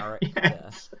interesting character.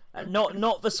 Yes.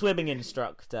 Not the swimming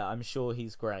instructor. I'm sure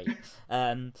he's great.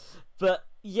 But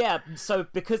yeah, so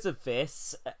because of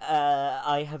this,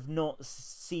 I have not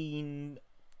seen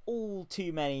all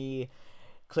too many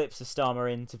clips of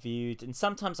Starmer interviewed, and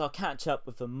sometimes I'll catch up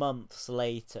with them months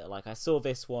later. Like, I saw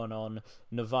this one on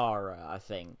Novara, I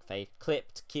think. They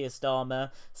clipped Keir Starmer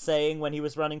saying when he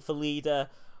was running for leader,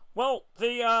 well,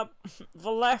 the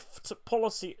left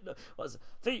policy was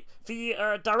the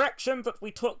direction that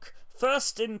we took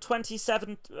first in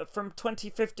from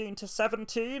 2015 to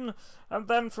 17, and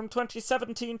then from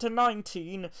 2017 to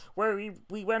 19, where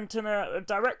we went in a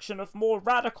direction of more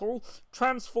radical,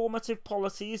 transformative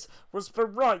policies, was the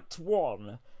right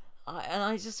one. And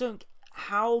I just don't.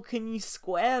 How can you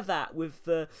square that with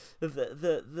the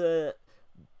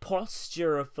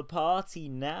posture of the party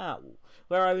now?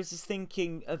 Where I was just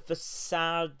thinking of the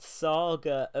sad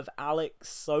saga of Alex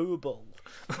Sobel,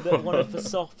 one of the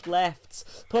soft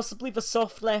lefts, possibly the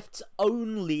soft left's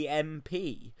only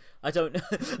MP. I don't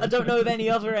know if any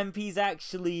other MPs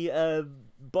actually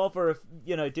bother,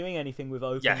 doing anything with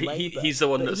Open Labour. He's the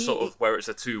one that's sort of where it's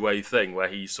a two-way thing, where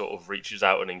he sort of reaches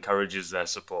out and encourages their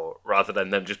support rather than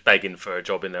them just begging for a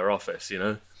job in their office.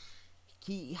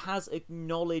 He has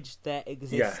acknowledged their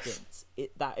existence. Yes.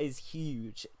 That is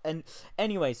huge. And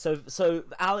anyway, so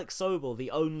Alex Sobel,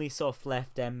 the only soft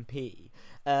left MP,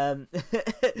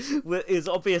 is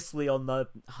obviously on the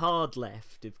hard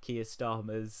left of Keir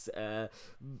Starmer's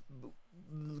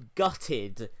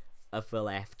gutted of the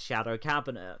left shadow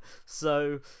cabinet.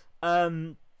 So,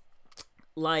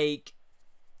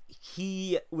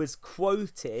 he was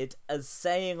quoted as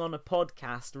saying on a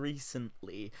podcast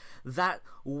recently that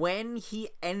when he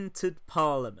entered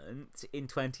Parliament in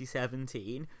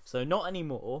 2017, so not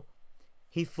anymore,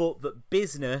 he thought that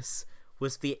business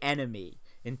was the enemy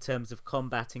in terms of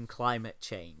combating climate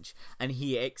change. And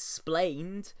he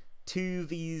explained to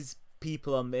these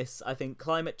people on this, I think,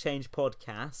 climate change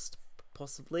podcast,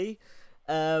 possibly,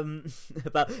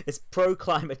 about this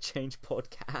pro-climate change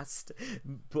podcast,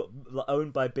 but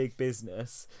owned by big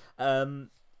business.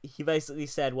 He basically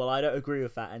said, well, I don't agree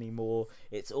with that anymore.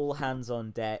 It's all hands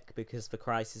on deck because the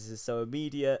crisis is so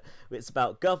immediate. It's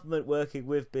about government working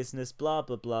with business, blah,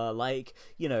 blah, blah. Like,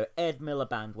 Ed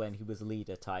Miliband when he was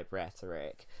leader type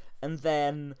rhetoric. And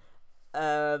then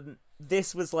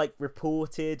this was,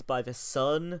 reported by The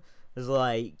Sun as,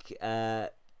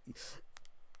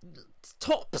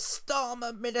 top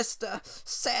Starmer minister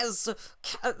says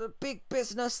big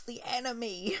business the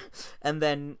enemy. And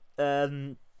then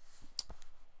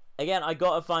again, I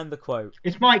gotta find the quote.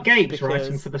 It's Mike Gapes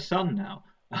writing for The Sun now.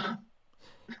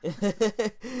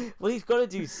 Well, he's got to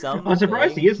do something. I'm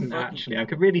surprised he isn't, actually. I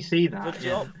could really see that.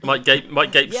 Yeah. Mike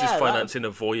Gapes is financing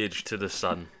a voyage to the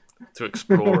Sun to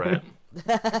explore it.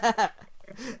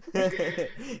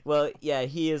 Well, yeah,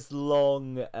 he has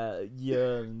long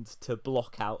yearned to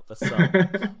block out the sun.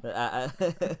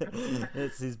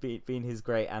 This has been his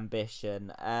great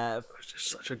ambition. It was just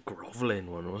such a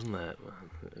grovelling one, wasn't it?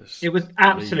 Man? It was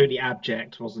absolutely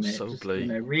abject, wasn't it? So Just, bleak.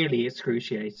 really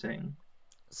excruciating.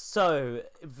 So,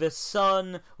 The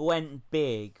Sun went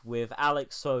big with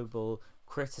Alex Sobel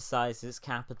criticizes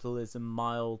capitalism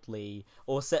mildly,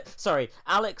 Alex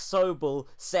Sobel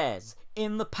says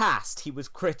in the past he was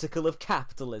critical of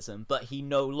capitalism, but he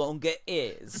no longer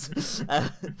is.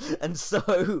 And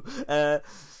so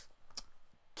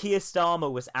Keir Starmer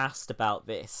was asked about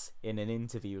this in an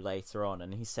interview later on,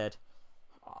 and he said,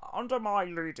 "Under my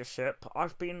leadership,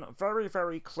 I've been very,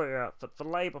 very clear that the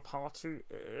Labour Party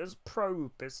is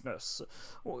pro-business.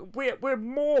 We're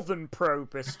more than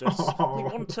pro-business. We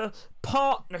want a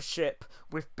partnership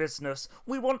with business.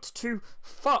 We want to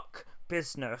fuck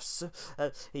business."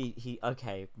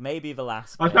 Okay, maybe the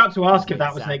last I was about to ask if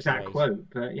that was an exact quote,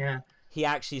 but yeah. He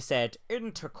actually said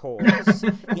intercourse.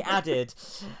 He added,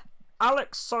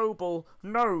 "Alex Sobel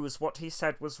knows what he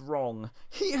said was wrong.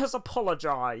 He has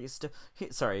apologised."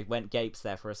 Went gapes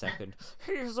there for a second.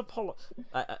 He has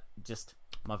just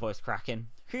my voice cracking.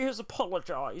 He has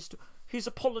apologised. He's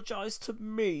apologised to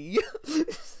me.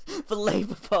 The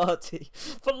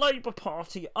Labour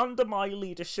Party, under my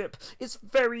leadership, is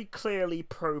very clearly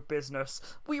pro-business.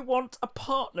 We want a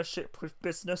partnership with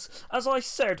business. As I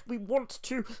said, we want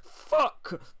to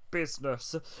fuck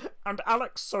business, and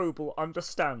Alex Sobel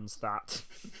understands that.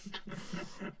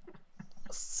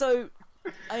 So,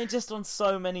 I mean, just on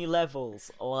so many levels,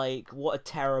 like, what a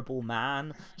terrible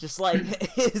man. Just like,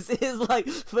 is like,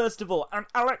 first of all, and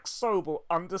Alex Sobel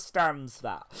understands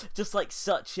that. Just like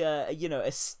such a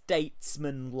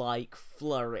statesman-like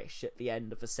flourish at the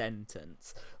end of a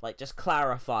sentence. Like, just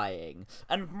clarifying.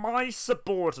 "And my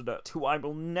subordinate, who I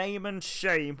will name and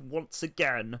shame once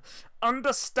again,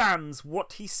 understands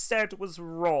what he said was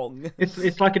wrong."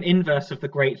 It's like an inverse of the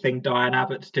great thing Diane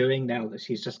Abbott's doing now, that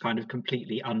she's just kind of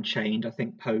completely unchained. I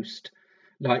think post,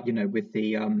 with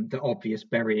the obvious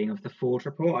burying of the Ford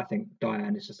report, I think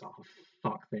Diane is just, oh,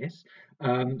 fuck this.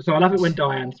 So I love it when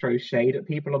Diane throws shade at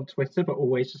people on Twitter, but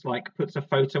always just like puts a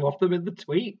photo of them in the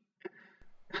tweet.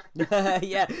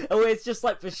 Yeah, it's just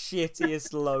like the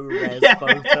shittiest low-res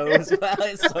photo as well.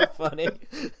 It's so funny.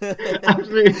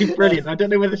 Absolutely brilliant. I don't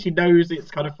know whether she knows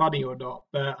it's kind of funny or not,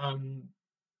 but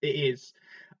it is.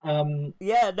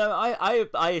 Yeah, no,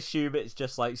 I assume it's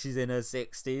just like she's in her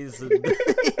 60s, and,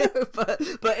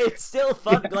 but it's still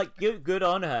fun. Like, good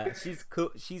on her. She's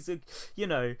cool. She's a,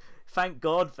 thank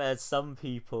God there's some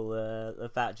people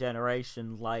of that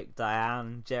generation like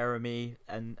Diane, Jeremy,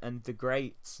 and the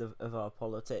greats of our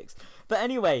politics. But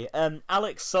anyway,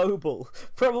 Alex Sobel,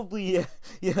 probably,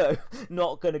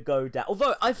 not going to go down.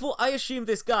 Although, I assumed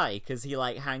this guy, because he,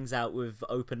 like, hangs out with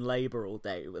Open Labour all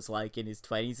day, was, like, in his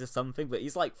 20s or something, but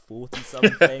he's, like,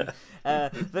 40-something.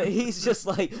 But he's just,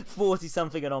 like,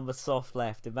 40-something and on the soft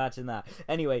left. Imagine that.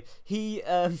 Anyway, he...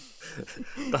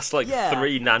 That's like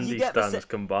 3 Nandy stands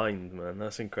combined. Man,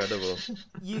 that's incredible.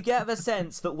 You get the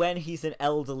sense that when he's an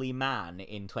elderly man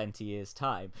in 20 years'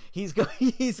 time, he's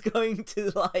going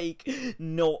to like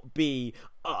not be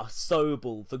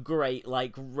Sobel, the great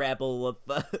like rebel of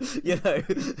the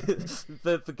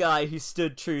guy who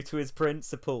stood true to his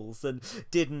principles and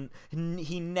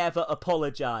he never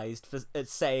apologized for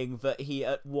saying that he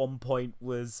at one point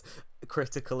was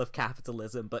critical of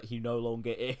capitalism, but he no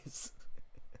longer is.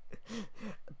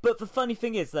 But the funny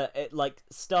thing is that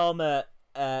Starmer,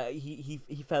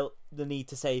 he felt the need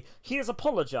to say he has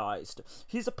apologized.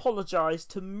 He's apologized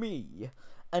to me,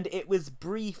 and it was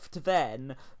briefed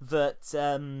then that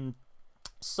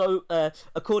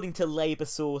according to Labour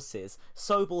sources,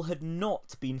 Sobel had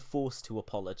not been forced to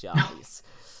apologise.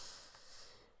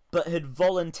 But had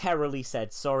voluntarily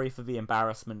said sorry for the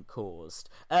embarrassment caused.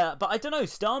 But I don't know,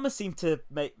 Starmer seemed to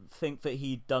think that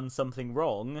he'd done something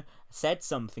wrong, said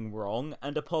something wrong,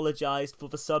 and apologised for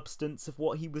the substance of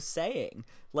what he was saying.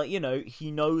 Like,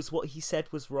 he knows what he said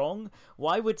was wrong.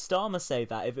 Why would Starmer say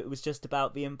that if it was just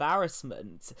about the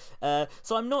embarrassment? So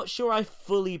I'm not sure I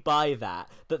fully buy that,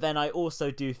 but then I also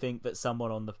do think that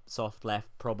someone on the soft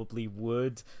left probably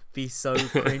would be so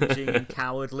cringing and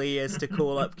cowardly as to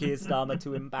call up Keir Starmer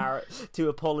to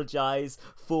apologise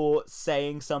for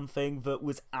saying something that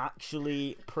was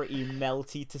actually pretty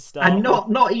melty to start. And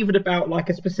not even about like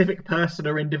a specific person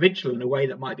or individual in a way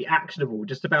that might be actionable,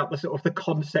 just about the sort of the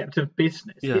concept of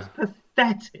business. Yeah. It's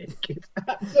pathetic. It's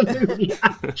absolutely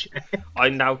abject.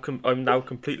 I'm now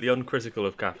completely uncritical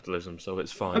of capitalism, so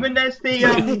it's fine. I mean, there's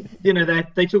the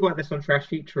they talk about this on Trash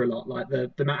Future a lot, like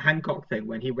the Matt Hancock thing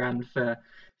when he ran for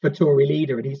Tory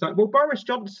leader, and he's like, well, Boris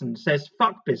Johnson says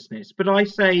fuck business, but I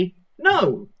say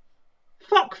no.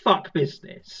 Fuck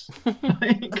business. And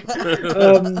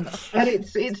that's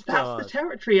the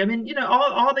territory. I mean,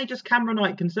 are they just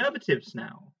Cameronite conservatives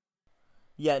now?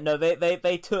 Yeah, no,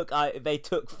 they took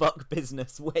fuck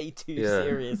business way too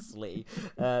seriously.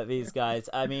 These guys.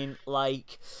 I mean,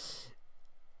 like,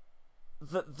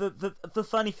 the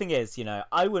funny thing is,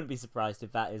 I wouldn't be surprised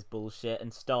if that is bullshit.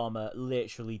 And Starmer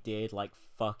literally did like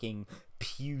fucking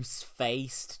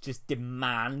puce-faced just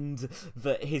demand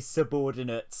that his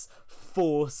subordinates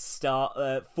force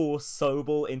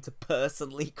Sobel into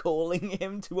personally calling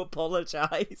him to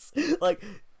apologize. Like,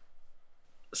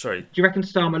 sorry, do you reckon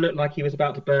Starmer looked like he was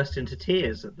about to burst into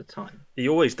tears at the time? He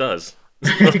always does.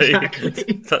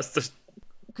 Exactly. That's just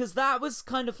because that was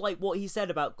kind of like what he said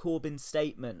about Corbyn's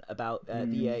statement about the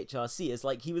EHRC. Is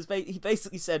like he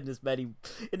basically said in as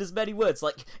many words,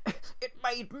 like, it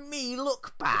made me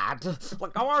look bad.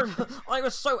 Like, I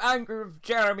was so angry with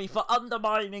Jeremy for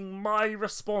undermining my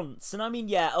response. And I mean,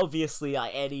 yeah, obviously,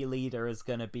 like, any leader is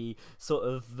gonna be sort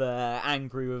of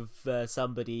angry with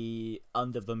somebody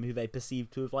under them who they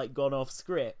perceive to have like gone off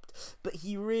script. But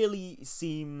he really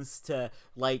seems to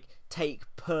like take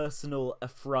personal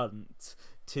affront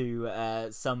to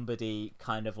somebody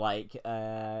kind of like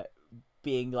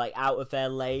being like out of their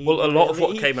lane. Well, a lot of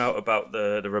what came out about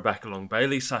the Rebecca Long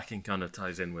Bailey sacking kind of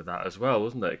ties in with that as well,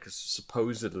 wasn't it? Because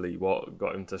supposedly what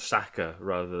got him to sack her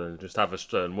rather than just have a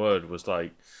stern word was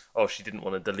like, oh, she didn't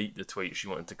want to delete the tweet, she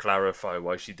wanted to clarify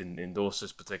why she didn't endorse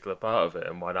this particular part of it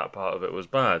and why that part of it was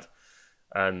bad.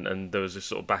 And there was this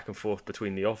sort of back and forth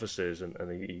between the officers, and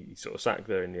he sort of sacked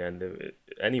her in the end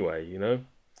anyway,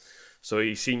 So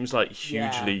he seems like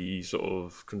hugely sort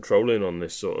of controlling on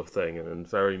this sort of thing, and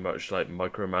very much like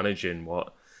micromanaging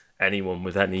what anyone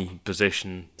with any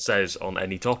position says on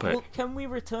any topic. Well, can we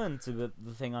return to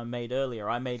the thing I made earlier?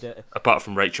 Apart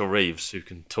from Rachel Reeves, who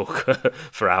can talk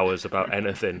for hours about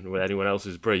anything with anyone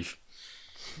else's brief.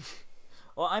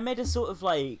 Well, I made a sort of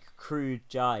like crude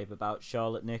jibe about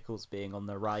Charlotte Nichols being on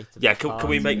the right of the party. Can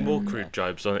we make more crude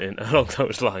jibes along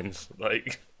those lines?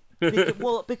 Like...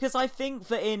 because I think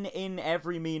that in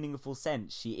every meaningful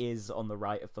sense she is on the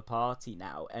right of the party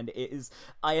now, and it is.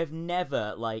 I have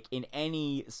never, like, in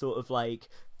any sort of like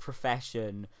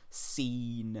profession,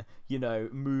 scene,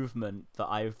 movement that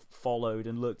I've followed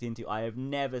and looked into, I have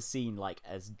never seen like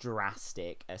as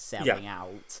drastic a selling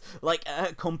out, like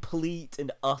a complete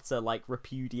and utter like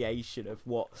repudiation of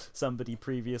what somebody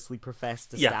previously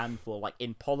professed to stand for, like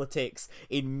in politics,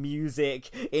 in music,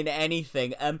 in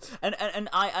anything. And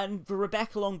the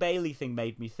Rebecca Long Bailey thing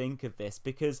made me think of this,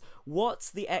 because what's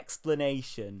the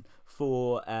explanation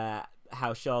for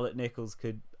how Charlotte Nichols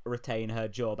could retain her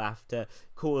job after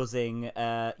causing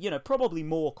probably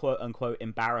more quote-unquote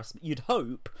embarrassment, you'd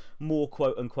hope more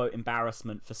quote-unquote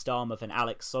embarrassment for Starmer than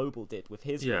Alex Sobel did with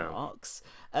his remarks,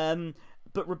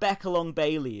 but Rebecca Long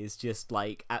Bailey is just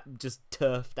like just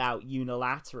turfed out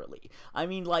unilaterally. I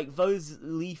mean, like, those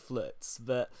leaflets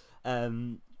that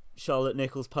Charlotte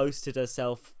Nichols posted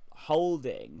herself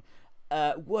holding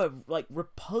were like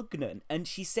repugnant, and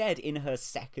she said in her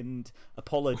second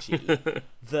apology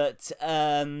that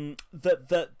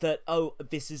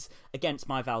this is against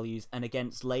my values and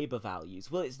against Labour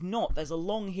values. Well, it's not. There's a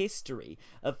long history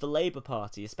of the Labour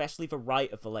Party, especially the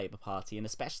right of the Labour Party, and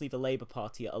especially the Labour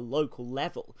Party at a local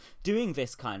level, doing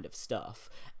this kind of stuff.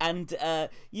 And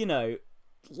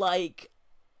like,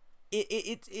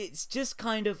 it's just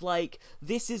kind of like,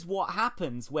 this is what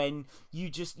happens when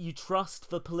you trust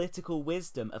the political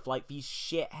wisdom of like these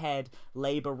shithead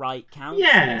Labour right councillors.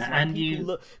 Yeah, like,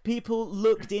 and people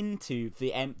looked into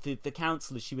the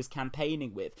councillors she was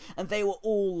campaigning with, and they were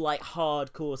all like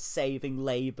hardcore saving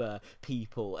Labour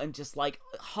people and just like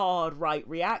hard right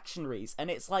reactionaries. And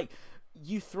it's like,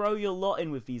 you throw your lot in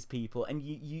with these people and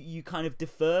you kind of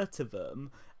defer to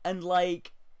them, and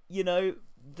like,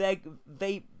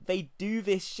 they do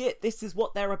this shit. This is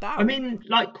what they're about. I mean,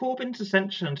 like, Corbyn's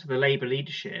ascension to the Labour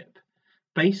leadership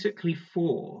basically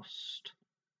forced,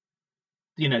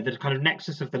 the kind of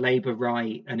nexus of the Labour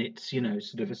right and its,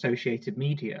 sort of associated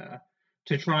media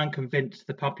to try and convince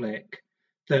the public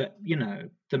that,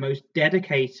 the most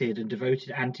dedicated and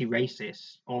devoted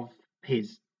anti-racist of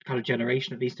his kind of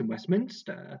generation, at least in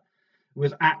Westminster,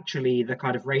 was actually the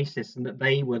kind of racist, and that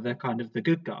they were the kind of the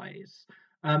good guys.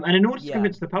 And in order to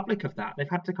convince the public of that, they've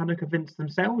had to kind of convince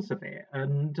themselves of it.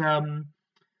 And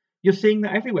you're seeing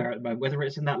that everywhere at the moment, whether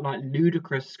it's in that like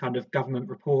ludicrous kind of government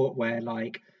report where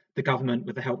like the government,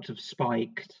 with the help of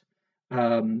Spiked,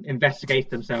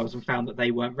 investigated themselves and found that they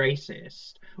weren't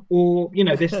racist, or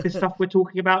this stuff we're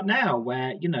talking about now,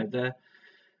 where the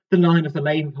the line of the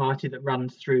Labour Party that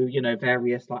runs through,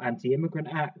 various like anti-immigrant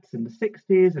acts in the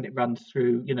 60s, and it runs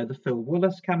through, the Phil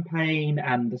Wallace campaign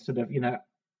and the sort of,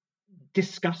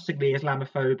 disgustingly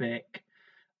Islamophobic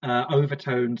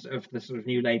overtones of the sort of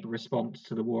New Labour response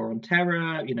to the war on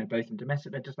terror, both in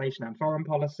domestic legislation and foreign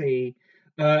policy.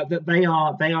 That they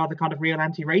are the kind of real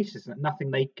anti-racists, that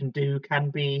nothing they can do can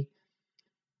be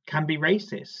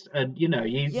racist. And you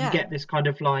get this kind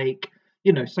of like,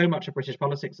 so much of British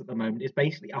politics at the moment is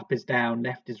basically up is down,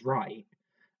 left is right,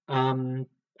 and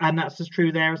that's as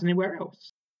true there as anywhere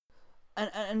else.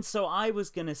 And so I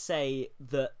was gonna say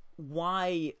that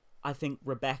why I think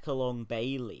Rebecca Long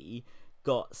Bailey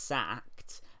got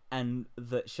sacked and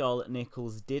that Charlotte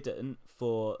Nichols didn't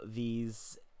for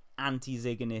these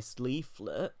anti-Zygonist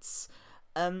leaflets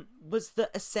was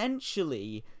that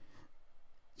essentially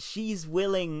she's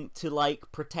willing to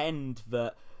like pretend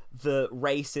that the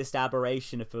racist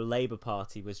aberration of the Labour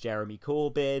Party was Jeremy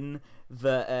Corbyn,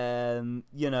 that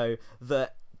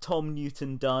that Tom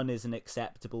Newton-Dunn is an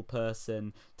acceptable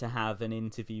person to have an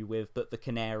interview with, but the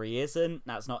Canary isn't.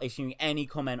 That's not issuing any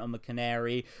comment on the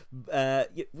Canary.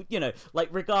 Like,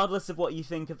 regardless of what you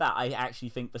think of that, I actually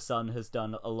think the Sun has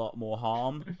done a lot more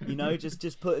harm.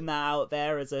 Just putting that out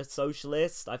there as a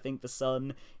socialist, I think the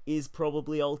Sun is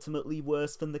probably ultimately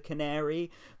worse than the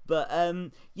Canary. But,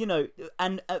 and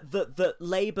the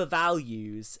Labour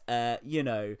values,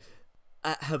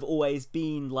 have always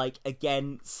been like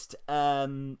against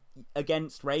racism,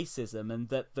 and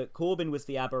that Corbyn was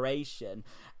the aberration,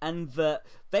 and that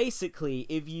basically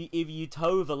if you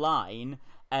toe the line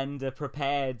and are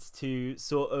prepared to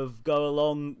sort of go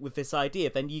along with this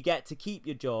idea, then you get to keep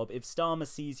your job. If Starmer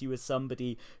sees you as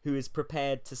somebody who is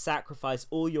prepared to sacrifice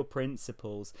all your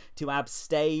principles to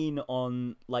abstain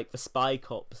on like the Spy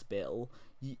Cops bill,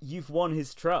 you've won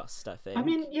his trust, I think. I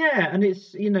mean, yeah, and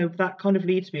it's that kind of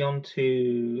leads me on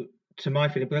to my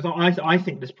feeling, because I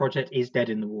think this project is dead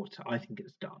in the water. I think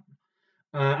it's done,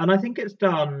 and I think it's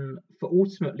done for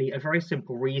ultimately a very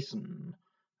simple reason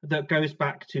that goes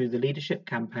back to the leadership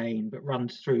campaign, but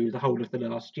runs through the whole of the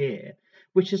last year,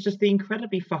 which is just the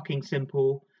incredibly fucking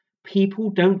simple: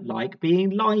 people don't like being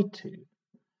lied to,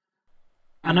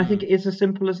 and I think it is as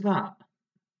simple as that.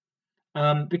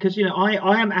 Because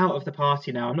I am out of the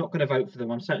party now. I'm not going to vote for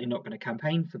them. I'm certainly not going to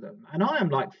campaign for them, and I am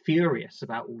like furious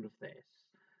about all of this.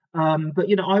 But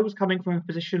I was coming from a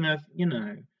position of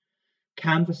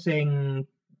canvassing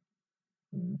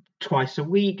twice a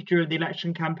week during the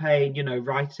election campaign.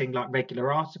 Writing like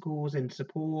regular articles in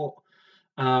support.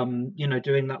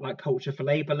 Doing that like Culture for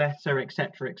Labour letter,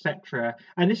 etc., etc.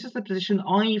 And this is the position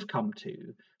I've come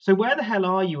to. So where the hell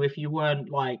are you if you weren't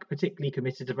like particularly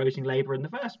committed to voting Labour in the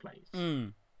first place?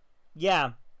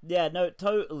 Yeah, no,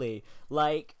 totally.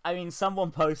 Like, I mean,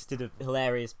 someone posted a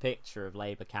hilarious picture of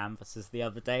Labour canvassers the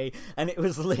other day, and it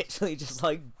was literally just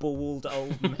like bald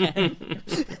old men.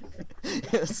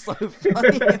 It was so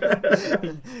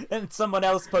funny. And someone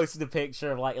else posted a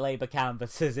picture of like Labour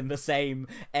canvassers in the same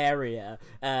area,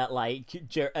 at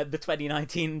the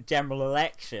 2019 general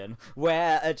election,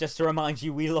 where just to remind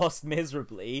you, we lost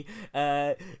miserably,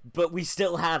 but we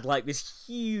still had like this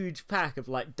huge pack of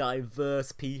like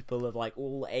diverse people of like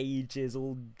all ages,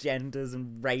 all genders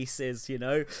and races.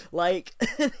 Like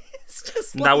it's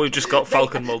just now like, we've just got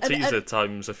Falcon Malteser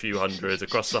times a few hundred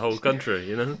across the whole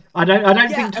country. I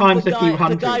don't think times a few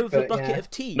hundred. The guy with a bucket of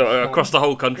tea. No, across the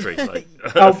whole country, like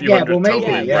a few hundred. Well, maybe,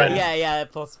 totally. Yeah,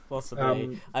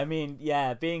 possibly. I mean,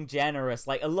 yeah, being generous.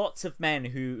 Like, lots of men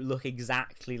who look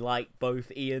exactly like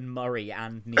both Ian Murray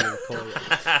and Neil Coyle.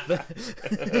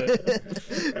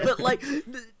 but like.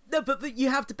 No, but you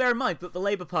have to bear in mind that the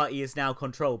Labour Party is now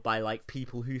controlled by, like,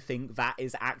 people who think that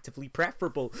is actively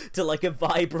preferable to, like, a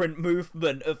vibrant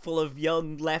movement full of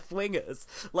young left-wingers.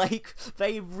 Like,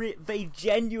 they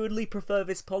genuinely prefer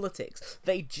this politics.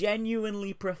 They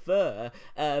genuinely prefer,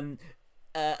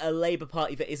 a Labour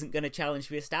Party that isn't going to challenge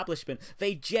the establishment.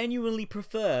 They genuinely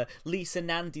prefer Lisa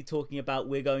Nandy talking about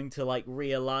we're going to like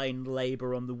realign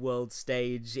Labour on the world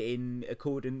stage in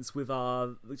accordance with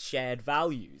our shared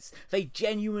values. They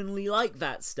genuinely like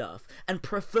that stuff and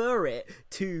prefer it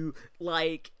to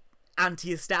like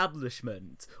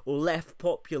anti-establishment or left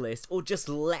populist or just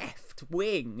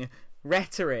left-wing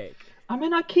rhetoric. I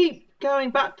mean, I keep going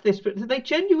back to this, but did they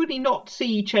genuinely not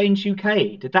see Change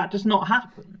UK? Did that just not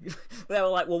happen? They were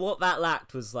like, well, what that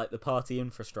lacked was like the party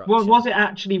infrastructure. Well, was it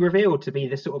actually revealed to be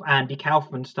this sort of Andy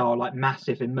Kaufman style, like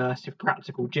massive, immersive,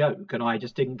 practical joke, and I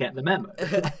just didn't get the memo?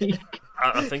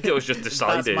 I think it was just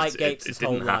decided it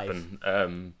didn't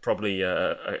happen. Probably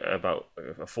about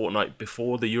a fortnight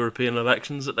before the European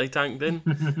elections that they tanked in.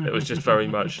 It was just very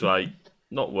much like,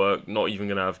 not work, not even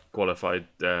going to have qualified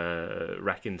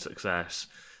wrecking success.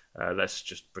 Let's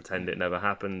just pretend it never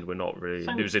happened. We're not really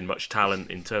losing much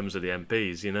talent in terms of the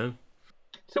MPs, you know?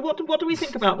 So what do we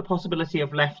think about the possibility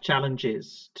of left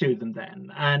challenges to them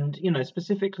then? And,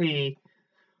 specifically,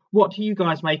 what do you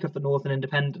guys make of the Northern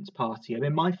Independence Party? I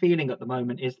mean, my feeling at the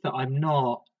moment is that I'm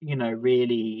not,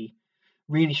 really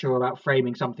sure about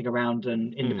framing something around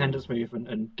an independence movement,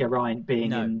 and Geraint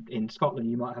being in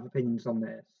Scotland, you might have opinions on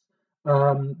this.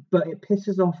 But it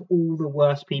pisses off all the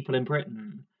worst people in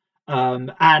Britain.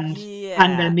 And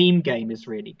their meme game is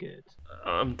really good.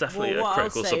 I'm definitely at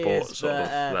critical support sort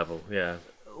of level, yeah.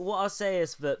 What I'll say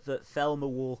is that Thelma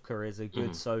Walker is a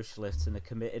good socialist and a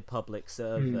committed public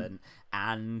servant,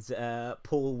 and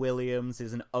Paul Williams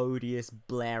is an odious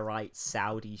Blairite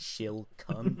Saudi shill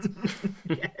cunt.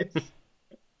 Yes.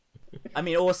 I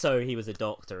mean, also he was a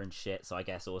doctor and shit, so I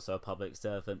guess also a public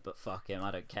servant. But fuck him,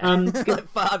 I don't care. I'm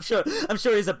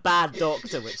sure he's a bad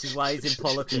doctor, which is why he's in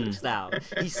politics now.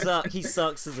 He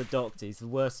sucks as a doctor. He's the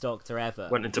worst doctor ever.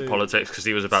 Went into politics because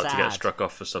he was about to get struck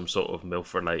off for some sort of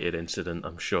MILF-related incident,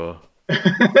 I'm sure.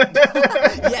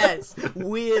 Yes,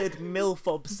 weird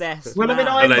MILF obsessed. Well, man.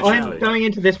 I mean, I'm going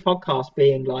into this podcast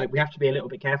being like, we have to be a little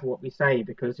bit careful what we say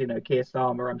because Keir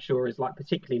Starmer, I'm sure, is like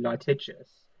particularly litigious.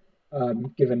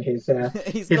 Given his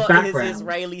he's his got background. his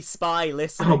Israeli spy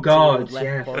listening. Oh God, to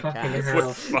yeah,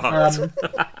 podcast. fucking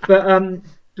hell.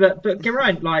 But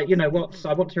Geraint, like, I want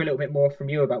to hear a little bit more from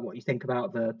you about what you think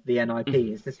about the NIP.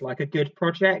 Is this like a good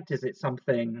project? Is it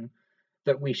something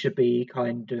that we should be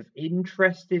kind of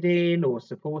interested in or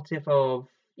supportive of?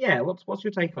 Yeah, what's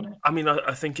your take on it? I mean,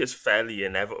 I think it's fairly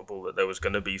inevitable that there was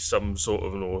going to be some sort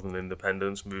of Northern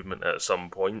independence movement at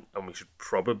some point, and we should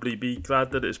probably be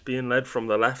glad that it's being led from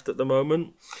the left at the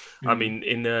moment. I mean,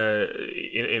 in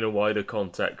a wider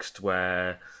context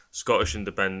where Scottish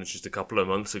independence just a couple of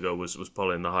months ago was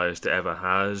polling the highest it ever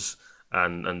has,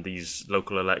 and these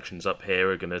local elections up here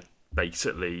are going to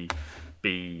basically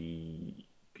be,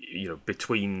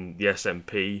 between the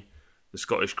SNP, the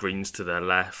Scottish Greens to their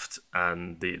left,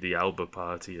 and the Alba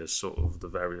Party as sort of the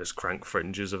various crank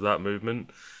fringes of that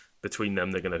movement. Between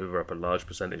them, they're going to hoover up a large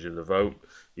percentage of the vote.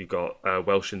 You've got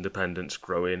Welsh independence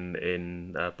growing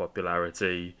in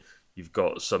popularity. You've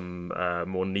got some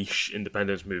more niche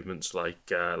independence movements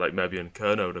like maybe in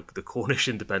Kernow, the Cornish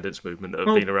independence movement that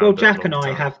have been around. Well, Jack a long and I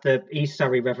time. have the East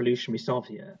Surrey Revolutionary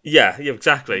Soviet. Yeah,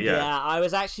 exactly. Yeah, I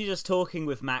was actually just talking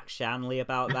with Max Shanley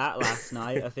about that last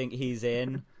night. I think he's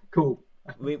in. Cool.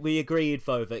 We agreed,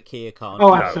 though, that Keir can't.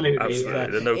 Oh, absolutely.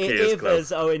 Absolutely. No Keir's if club.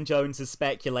 as Owen Jones has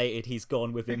speculated, he's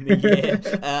gone within the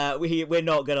year, we're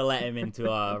not going to let him into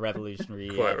our revolutionary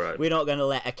year. Quite right. We're not going to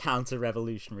let a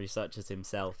counter-revolutionary such as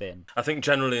himself in. I think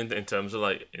generally in terms of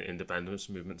like independence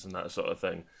movements and that sort of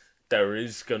thing, there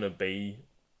is going to be,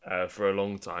 for a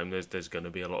long time, there's going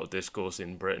to be a lot of discourse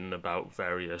in Britain about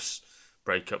various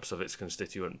breakups of its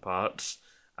constituent parts.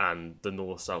 And the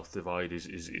north-south divide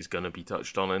is going to be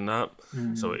touched on in that.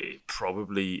 So it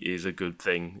probably is a good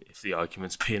thing if the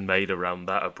arguments being made around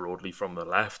that are broadly from the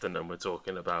left, and then we're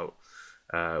talking about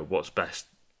what's best,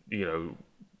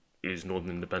 is Northern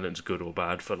independence good or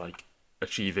bad for like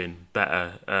achieving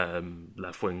better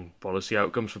left-wing policy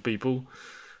outcomes for people.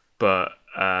 But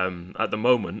at the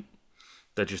moment,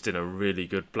 they're just in a really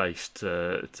good place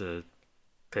to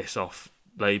piss off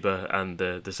Labour and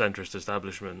the centrist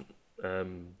establishment.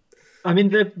 I mean,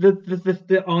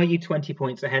 the "Are you 20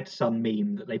 points ahead, son"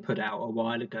 meme that they put out a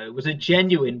while ago was a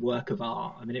genuine work of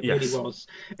art. I mean, it really was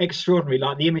extraordinary.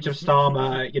 Like the image of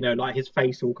Starmer, like his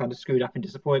face all kind of screwed up in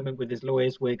disappointment with his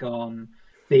lawyer's wig on,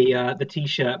 the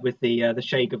T-shirt with the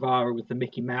Che Guevara with the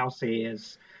Mickey Mouse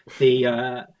ears,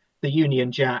 the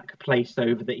Union Jack placed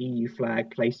over the EU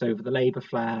flag, placed over the Labour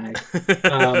flag,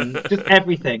 just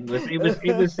everything was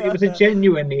a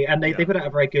genuinely, and they put out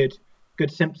a very good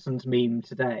Simpsons meme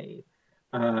today,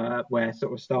 where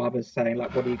sort of Starmer's saying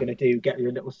like, what are you going to do, get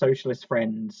your little socialist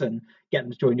friends and get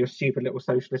them to join your stupid little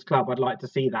socialist club? I'd like to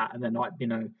see that. And then like,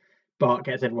 Bart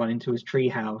gets everyone into his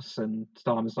treehouse and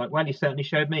Starmer's like, well, you certainly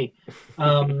showed me.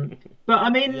 But I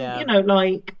mean,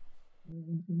 like,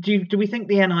 do we think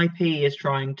the NIP is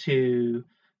trying to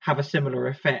have a similar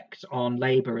effect on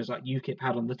Labour as like UKIP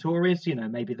had on the Tories?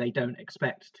 Maybe they don't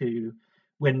expect to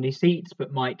win any seats,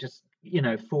 but might just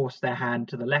force their hand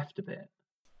to the left a bit.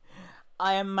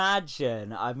 I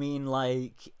imagine. I mean,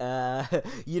 like,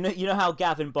 you know how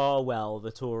Gavin Barwell,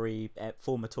 the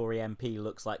former Tory MP,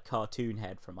 looks like Cartoon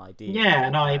Head from ID. Yeah,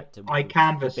 and I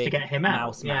canvassed to get him out.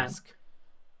 Mouse mask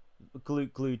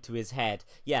glued to his head.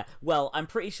 Yeah, well, I'm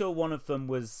pretty sure one of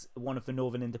the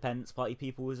Northern Independence Party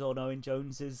people was on Owen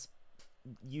Jones's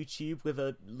YouTube with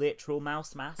a literal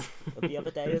mouse mask the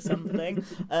other day or something.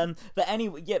 But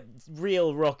anyway, yeah,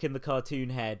 real Rock in the cartoon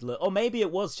head look, or maybe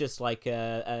it was just like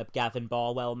a Gavin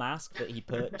Barwell mask that he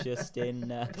purchased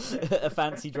in a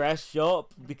fancy dress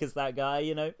shop, because that guy,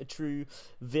 you know, a true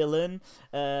villain,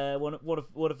 one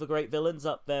of the great villains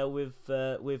up there with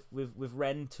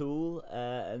Ren Tool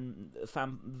and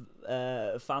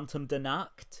Phantom de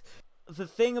Nacht. The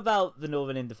thing about the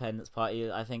Northern Independence Party,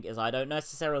 I think, is I don't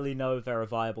necessarily know if they're a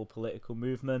viable political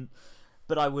movement,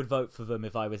 but I would vote for them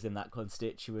if I was in that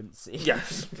constituency.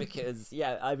 Yes. Because,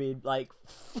 yeah, I mean, like,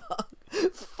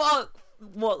 fuck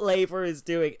what Labour is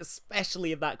doing,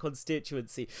 especially in that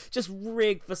constituency. Just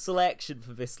rig the selection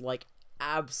for this, like,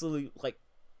 absolute, like...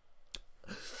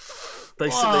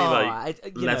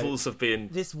 Basically, levels of being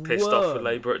pissed off with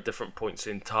Labour at different points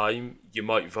in time. You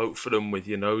might vote for them with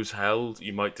your nose held.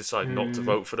 You might decide not to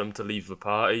vote for them to leave the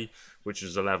party, which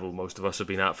is a level most of us have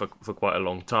been at for quite a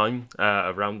long time,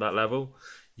 around that level.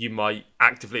 You might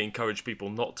actively encourage people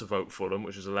not to vote for them,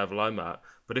 which is a level I'm at.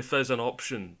 But if there's an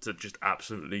option to just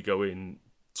absolutely go in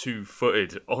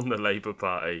two-footed on the Labour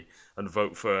Party and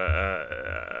vote for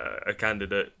a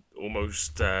candidate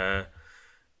almost...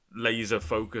 laser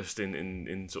focused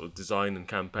in sort of design and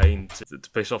campaign to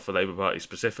piss off the Labour Party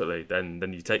specifically,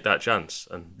 then you take that chance,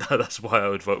 and that's why I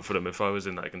would vote for them if I was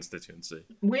in that constituency.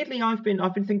 Weirdly, I've been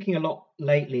thinking a lot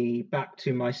lately back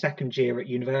to my second year at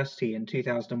university in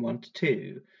 2001 to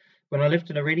 2, when I lived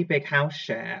in a really big house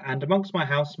share, and amongst my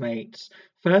housemates,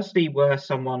 firstly were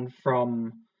someone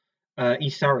from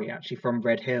East Surrey, actually from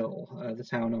Red Hill, the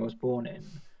town I was born in,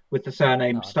 with the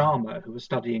surname Starmer, who was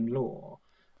studying law.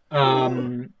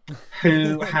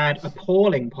 Who had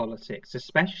appalling politics,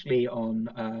 especially on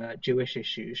Jewish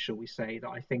issues, shall we say, that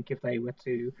I think if they were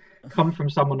to come from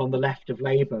someone on the left of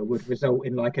Labour would result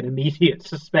in like an immediate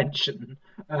suspension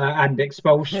and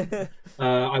expulsion.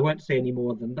 I won't say any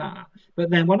more than that.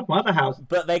 But then one of my other houses...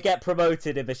 But they get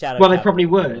promoted in the shadow. Well, they probably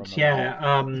would,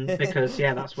 yeah, because,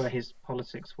 yeah, that's where his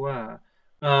politics were.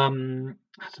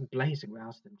 That's some blazing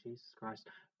rows of them, Jesus Christ.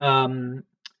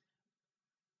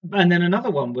 And then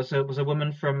another one was a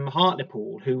woman from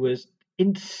Hartlepool who was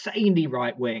insanely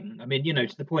right wing. I mean, you know,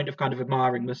 to the point of kind of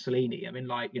admiring Mussolini. I mean,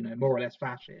 like, you know, more or less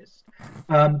fascist.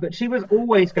 But she was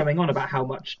always going on about how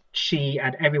much she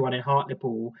and everyone in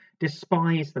Hartlepool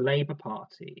despised the Labour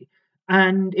Party.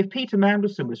 And if Peter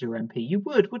Mandelson was your MP, you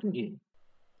would, wouldn't you?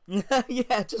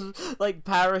 Yeah, just like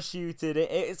parachuted.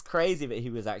 It's crazy that he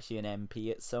was actually an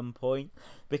MP at some point,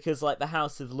 because like the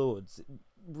House of Lords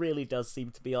really does seem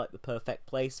to be like the perfect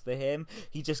place for him.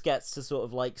 He just gets to sort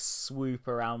of like swoop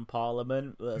around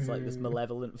Parliament as like this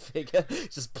malevolent figure,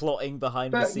 just plotting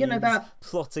behind the scenes, you know,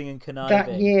 plotting and conniving.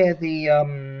 That year,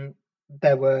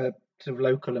 there were sort of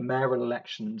local and mayoral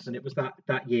elections, and it was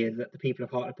that year that the people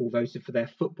of Hartlepool voted for their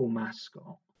football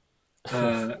mascot,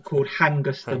 called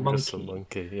Hangus the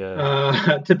Monkey,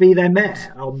 to be their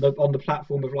mayor on the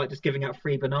platform of like just giving out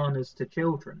free bananas to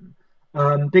children.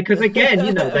 Because again,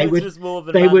 you know, they would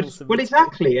well,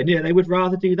 exactly, and you know, they would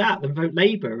rather do that than vote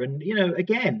Labour. And you know,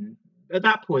 again, at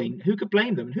that point, who could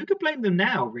blame them? Who could blame them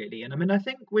now, really? And I mean, I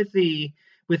think with the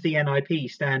NIP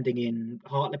standing in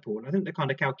Hartlepool, I think the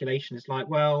kind of calculation is like,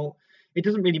 well, it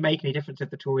doesn't really make any difference if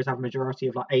the Tories have a majority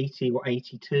of like 80 or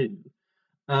 82.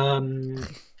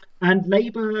 And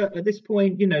Labour at this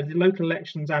point, you know, the local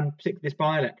elections and particularly this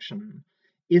by-election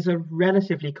is a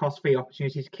relatively cost-free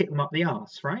opportunity to kick them up the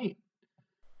arse, right?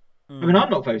 I mean, I'm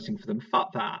not voting for them.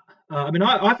 Fuck that. I mean,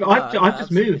 I've just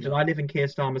moved and I live in Keir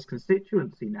Starmer's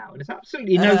constituency now, and there's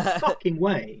absolutely no fucking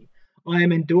way I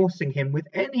am endorsing him with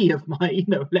any of my, you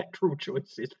know, electoral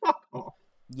choices. Fuck off.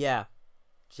 Yeah,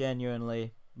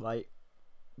 genuinely, like,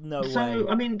 no way. So,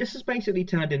 I mean, this has basically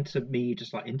turned into me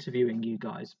just like interviewing you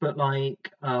guys, but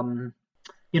like,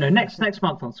 you know, next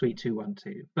month on Sweet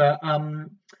 212. But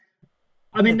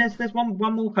I mean, there's one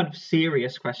more kind of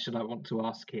serious question I want to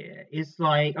ask here. Is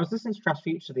like, I was listening to Trash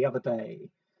Future the other day,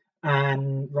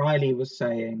 and Riley was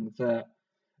saying that,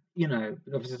 you know,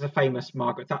 there's a famous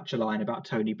Margaret Thatcher line about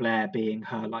Tony Blair being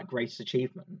her like greatest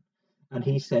achievement, and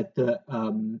he said that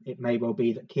it may well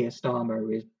be that Keir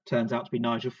Starmer turns out to be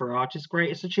Nigel Farage's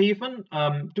greatest achievement.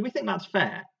 Do we think that's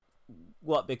fair?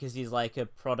 What, because he's like a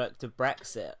product of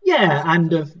Brexit? Yeah,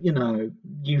 and of, you know,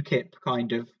 UKIP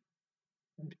kind of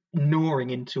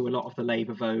gnawing into a lot of the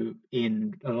Labour vote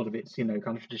in a lot of its, you know,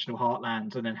 kind of traditional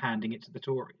heartlands, and then handing it to the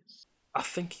Tories. I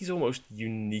think he's almost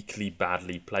uniquely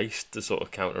badly placed to sort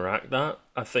of counteract that.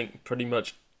 I think pretty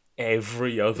much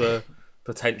every other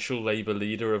potential Labour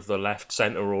leader of the left,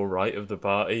 centre or right of the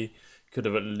party could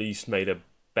have at least made a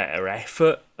better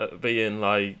effort at being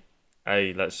like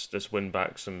hey, let's win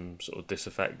back some sort of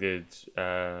disaffected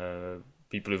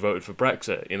people who voted for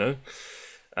Brexit.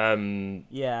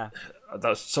 Yeah.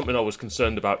 That's something I was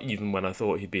concerned about, even when I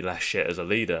thought he'd be less shit as a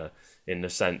leader, in the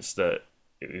sense that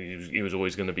he was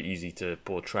always going to be easy to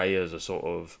portray as a sort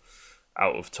of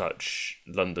out of touch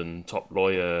London top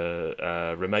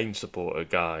lawyer, Remain supporter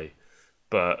guy,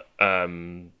 but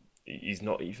he's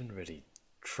not even really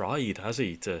tried, has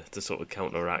he, to sort of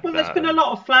counteract Well, that? there's been a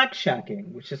lot of flag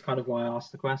shagging, which is kind of why I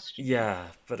asked the question. Yeah,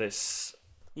 but it's...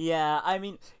 Yeah, I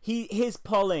mean, his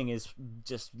polling is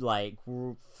just like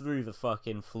through the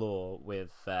fucking floor with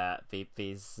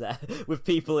these with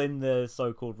people in the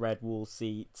so-called red wall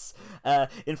seats.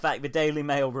 In fact, the Daily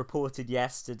Mail reported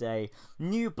yesterday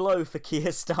new blow for Keir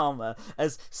Starmer,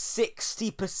 as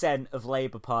 60% of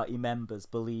Labour Party members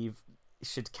believe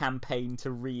should campaign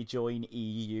to rejoin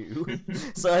EU.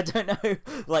 So I don't know,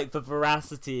 like, the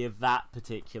veracity of that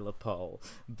particular poll,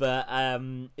 but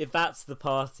if that's the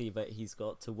party that he's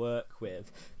got to work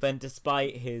with, then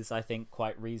despite his, I think,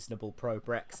 quite reasonable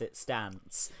pro-Brexit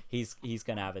stance, he's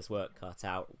going to have his work cut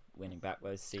out winning back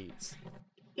those seats.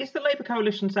 Is the Labour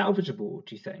coalition salvageable,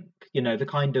 do you think? The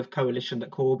kind of coalition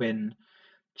that Corbyn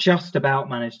just about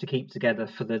managed to keep together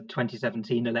for the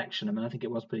 2017 election. I mean, I think it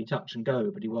was pretty touch and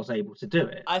go, but he was able to do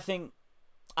it. I think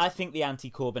the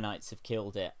anti-Corbynites have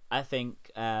killed it. I think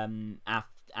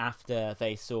after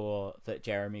they saw that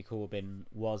Jeremy Corbyn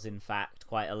was in fact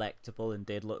quite electable and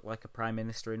did look like a prime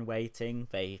minister in waiting,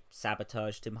 they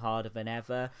sabotaged him harder than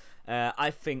ever.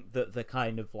 I think that the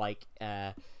kind of like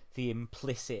the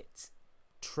implicit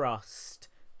trust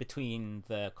between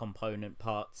the component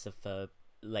parts of the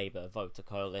Labour voter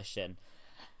coalition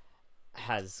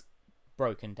has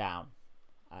broken down.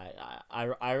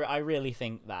 I really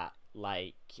think that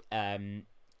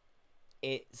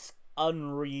it's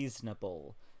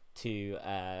unreasonable to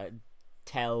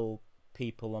tell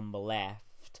people on the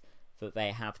left that they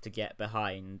have to get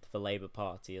behind the Labour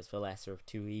Party as the lesser of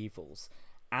two evils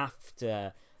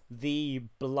after the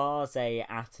blasé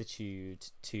attitude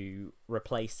to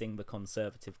replacing the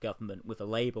Conservative government with a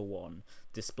Labour one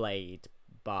displayed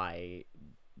by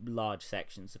large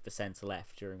sections of the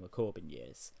centre-left during the Corbyn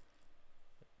years.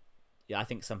 Yeah, I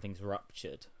think something's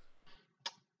ruptured.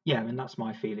 Yeah, I mean, that's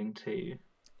my feeling too.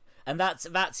 And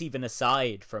that's even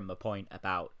aside from the point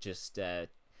about just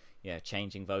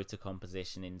changing voter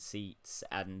composition in seats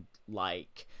and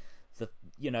like the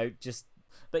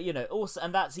also,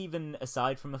 and that's even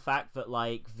aside from the fact that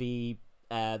like the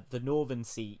northern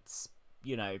seats,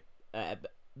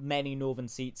 many northern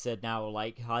seats are now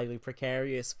like highly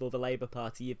precarious for the Labour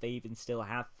Party if they even still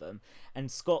have them, and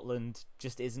Scotland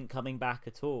just isn't coming back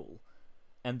at all.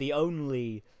 And the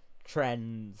only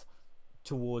trend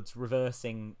towards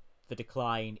reversing the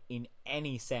decline in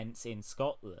any sense in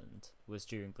Scotland was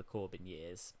during the Corbyn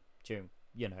years, during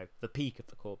the peak of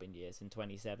the Corbyn years in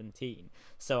 2017.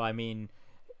 So I mean,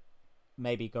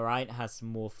 maybe Geraint has some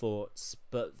more thoughts,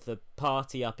 but the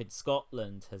party up in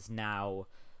Scotland has now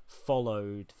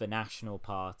followed the National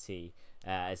Party,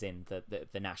 as in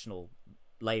the National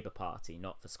Labour Party,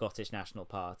 not the Scottish National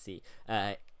Party,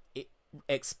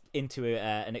 into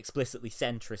an explicitly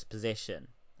centrist position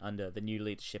under the new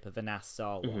leadership of Anas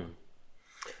Sarwar. Mm-hmm.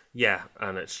 Yeah,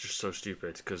 and it's just so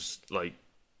stupid because,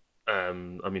 I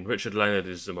mean, Richard Leonard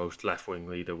is the most left-wing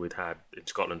leader we'd had in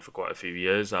Scotland for quite a few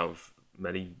years out of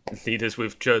many leaders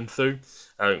we've churned through.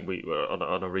 I think we were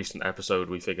on a recent episode,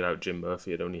 we figured out Jim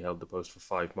Murphy had only held the post for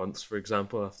 5 months, for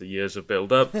example, after years of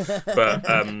build-up. But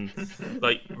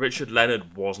Richard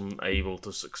Leonard wasn't able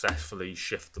to successfully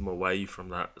shift them away from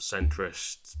that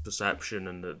centrist perception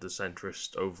and the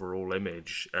centrist overall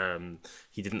image.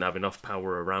 He didn't have enough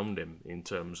power around him in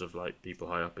terms of like people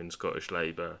high up in Scottish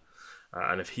Labour.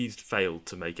 And if he's failed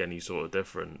to make any sort of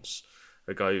difference,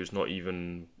 a guy who's not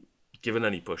even given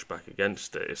any pushback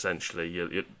against it,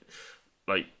 essentially,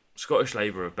 Scottish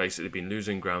Labour have basically been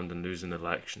losing ground and losing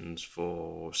elections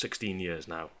for 16 years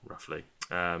now, roughly.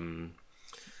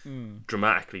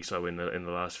 Dramatically so in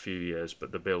the last few years,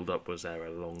 but the build-up was there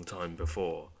a long time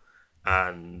before.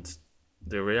 And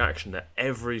the reaction at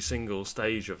every single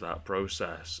stage of that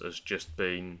process has just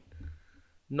been,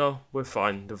 no, we're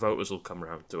fine. The voters will come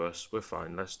around to us. We're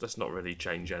fine. Let's not really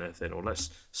change anything, or let's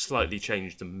slightly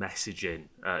change the messaging.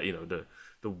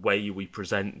 The way we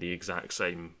present the exact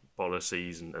same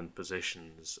policies and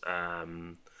positions.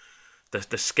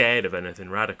 They're scared of anything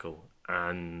radical,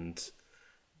 and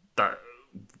that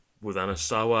with Anas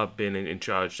Sarwar being in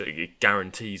charge, it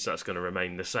guarantees that's going to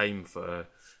remain the same for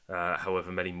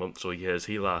however many months or years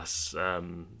he lasts.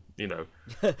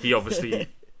 He obviously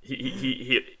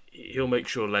he'll make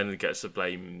sure Leonard gets the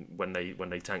blame when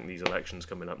they tank these elections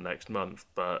coming up next month.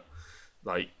 But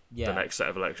the next set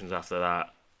of elections after that,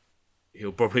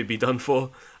 he'll probably be done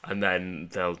for, and then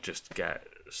they'll just get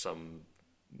some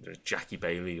Jackie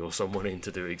Bailey or someone in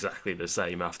to do exactly the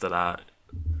same after that.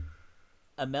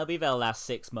 And maybe they'll last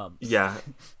 6 months. Yeah,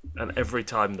 and every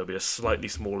time there'll be a slightly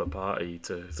smaller party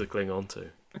to cling on to.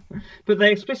 But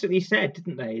they explicitly said,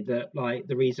 didn't they, that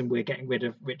the reason we're getting rid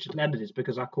of Richard Leonard is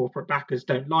because our corporate backers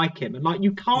don't like him, and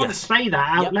you can't say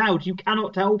that out loud. You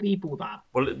cannot tell people that.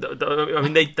 Well, I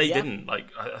mean, they didn't.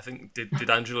 I think did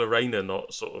Angela Rayner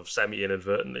not sort of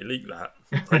semi-inadvertently leak that?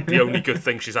 The only good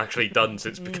thing she's actually done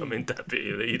since becoming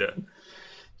deputy leader.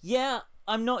 Yeah.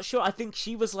 I'm not sure. I think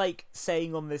she was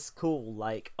saying on this call,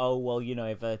 oh, well,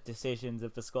 the decisions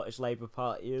of the Scottish Labour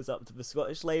Party is up to the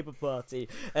Scottish Labour Party,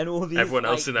 and all these everyone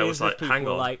else in there was hang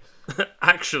on,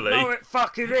 actually, no, it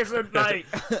fucking isn't, mate.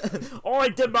 I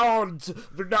demand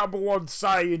the number one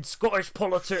say in Scottish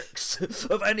politics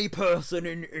of any person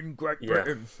in Great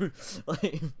Britain.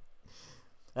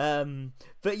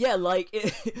 But yeah,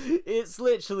 it's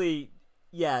literally.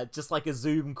 Yeah, just a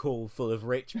Zoom call full of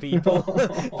rich people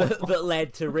that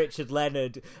led to Richard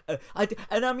Leonard.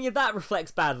 I mean, that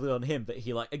reflects badly on him that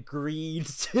he, agreed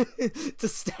to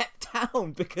step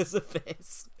down because of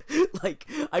this.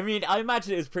 I mean, I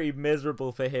imagine it was pretty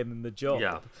miserable for him in the job.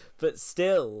 Yeah. But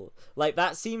still,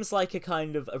 that seems like a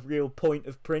kind of a real point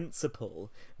of principle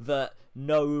that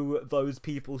those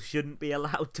people shouldn't be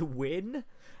allowed to win.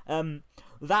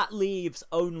 That leaves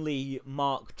only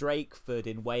Mark Drakeford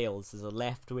in Wales as a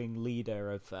left-wing leader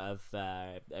of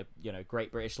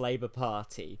Great British Labour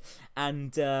Party,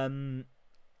 and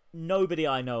nobody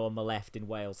I know on the left in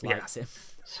Wales likes him.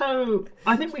 So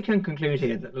I think we can conclude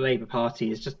here that the Labour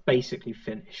Party is just basically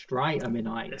finished, right? I mean,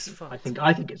 I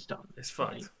think it's done. It's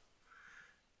fine. Right?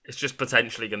 It's just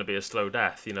potentially going to be a slow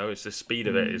death. It's the speed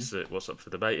of it is what's up for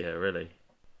debate here, really.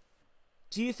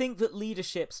 Do you think that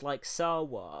leaderships like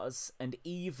Sarwar's and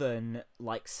even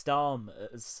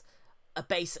Starmer's are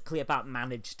basically about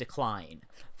managed decline?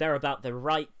 They're about the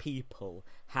right people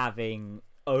having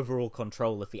overall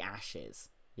control of the ashes.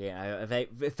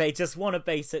 If they just want to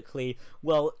basically,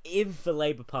 if the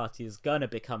Labour Party is going to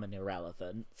become an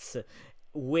irrelevance,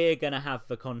 we're going to have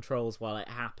the controls while it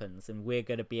happens, and we're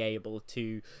going to be able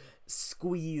to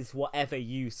squeeze whatever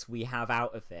use we have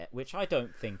out of it, which I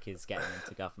don't think is getting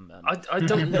into government. I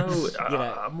don't know.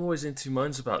 I'm always in two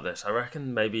minds about this. I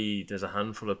reckon maybe there's a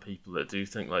handful of people that do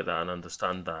think like that and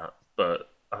understand that, but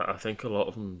I think a lot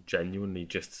of them genuinely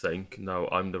just think, no,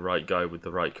 I'm the right guy with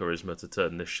the right charisma to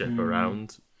turn this ship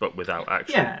around, but without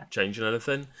actually changing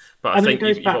anything. But I think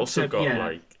you've also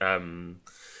got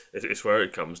it's where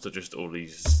it comes to just all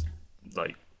these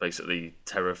basically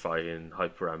terrifying,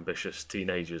 hyper-ambitious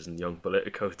teenagers and young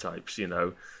politico types,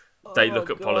 They look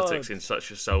at politics in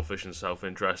such a selfish and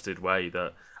self-interested way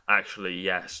that actually,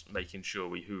 yes, making sure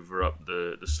we hoover up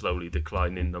the slowly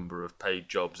declining number of paid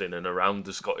jobs in and around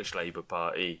the Scottish Labour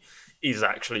Party is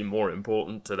actually more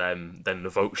important to them than the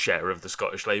vote share of the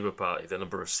Scottish Labour Party, the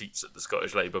number of seats that the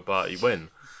Scottish Labour Party win.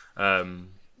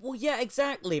 Well, yeah,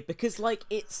 exactly, because,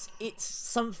 it's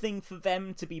something for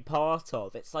them to be part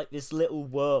of. It's this little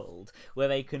world where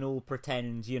they can all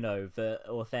pretend, the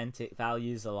authentic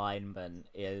values alignment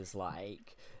is,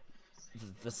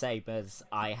 the same as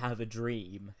I have a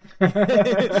dream. That's,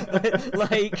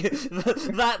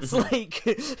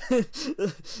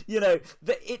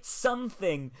 it's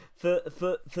something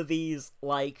for these,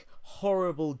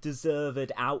 horrible,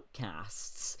 deserved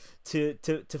outcasts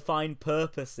to find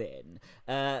purpose in.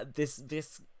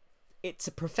 This it's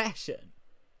a profession,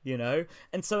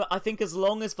 and so I think as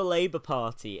long as the Labour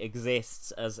Party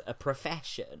exists as a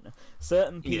profession,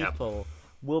 certain people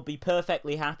will be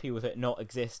perfectly happy with it not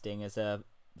existing as a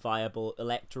viable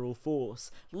electoral force,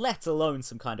 let alone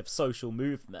some kind of social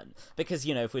movement. Because,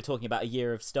 if we're talking about a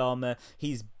year of Starmer,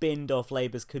 he's binned off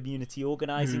Labour's community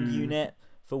organising unit.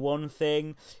 For one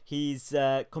thing, he's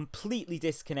completely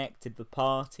disconnected the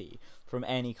party from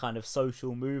any kind of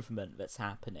social movement that's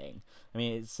happening. I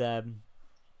mean, it's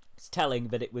telling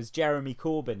that it was Jeremy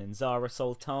Corbyn and Zara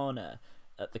Sultana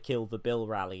at the Kill the Bill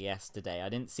rally yesterday. I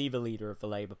didn't see the leader of the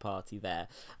Labour Party there,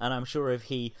 and I'm sure if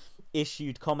he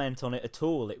issued comment on it at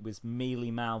all, it was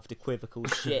mealy-mouthed, equivocal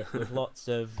shit with lots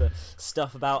of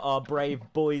stuff about our brave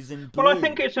boys in blue. Well, I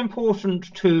think it's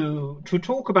important to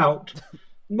talk about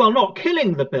well, not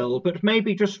killing the bill, but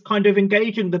maybe just kind of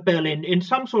engaging the bill in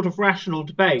some sort of rational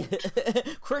debate.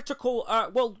 Critical,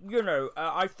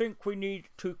 I think we need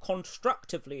to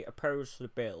constructively oppose the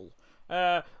bill.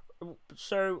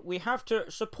 So we have to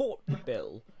support the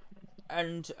bill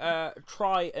and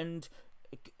try and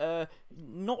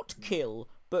not kill,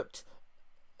 but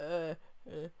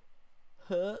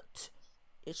hurt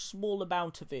a small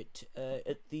amount of it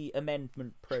at the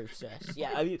amendment process.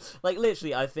 Yeah, I mean, like,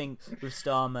 literally, I think with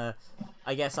Starmer,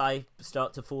 I guess I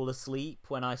start to fall asleep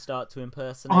when I start to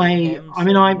impersonate him. I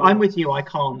mean, I'm with you. I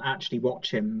can't actually watch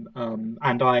him, and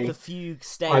the fugue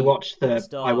state. I watched the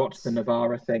starts.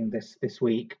 Navarra thing this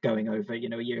week, going over a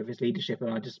year of his leadership,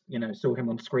 and I just saw him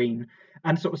on screen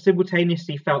and sort of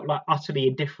simultaneously felt like utterly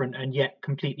indifferent and yet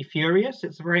completely furious.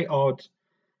 It's a very odd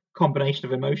combination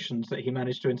of emotions that he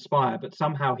managed to inspire, but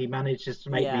somehow he manages to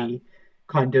make me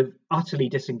kind of utterly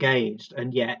disengaged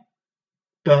and yet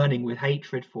burning with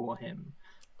hatred for him.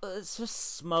 It's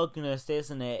just smugness,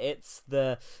 isn't it? It's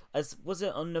was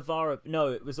it on Navarro? No,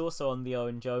 it was also on the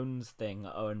Owen Jones thing.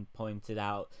 Owen pointed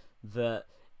out that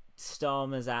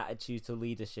Starmer's attitude to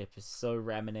leadership is so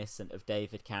reminiscent of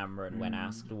David Cameron when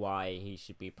asked why he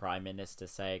should be Prime Minister,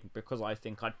 saying, because I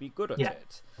think I'd be good at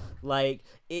it. Like,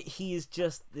 he is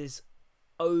just this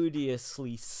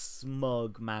odiously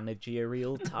smug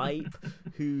managerial type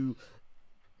who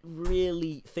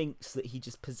really thinks that he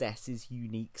just possesses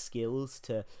unique skills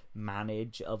to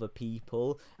manage other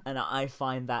people, and I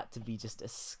find that to be just a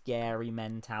scary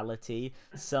mentality.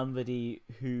 Somebody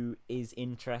who is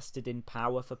interested in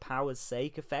power for power's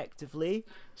sake, effectively.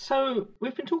 So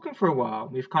we've been talking for a while.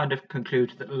 We've kind of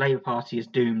concluded that the Labour Party is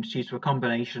doomed due to a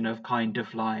combination of kind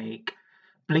of like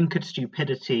blinkered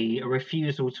stupidity, a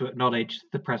refusal to acknowledge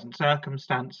the present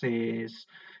circumstances,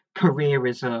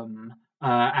 careerism,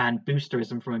 and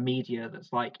boosterism from a media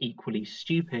that's like equally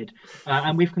stupid.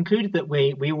 And we've concluded that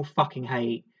we all fucking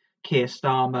hate Keir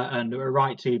Starmer, and we're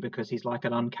right to, because he's like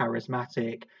an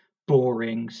uncharismatic,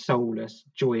 boring, soulless,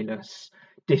 joyless,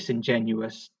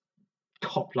 disingenuous,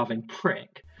 cop-loving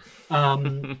prick. I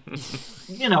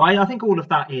think all of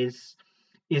that is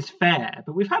fair,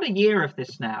 but we've had a year of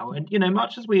this now, and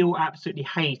much as we all absolutely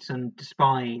hate and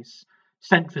despise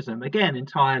centrism, again,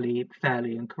 entirely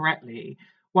fairly and correctly,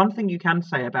 one thing you can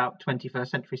say about 21st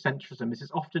century centrism is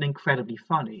it's often incredibly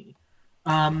funny.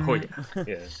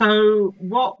 So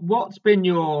what's been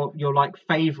your like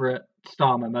favorite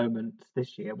Starmer moment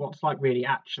this year? What's like really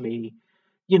actually,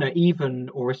 even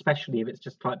or especially if it's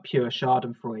just like pure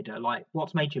Schadenfreude, like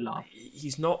what's made you laugh?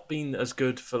 He's not been as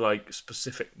good for like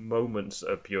specific moments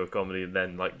of pure comedy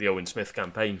than like the Owen Smith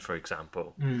campaign, for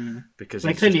example, because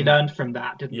they clearly learned from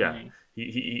that, didn't they?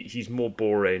 He's more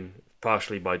boring,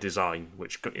 partially by design,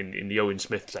 which in the Owen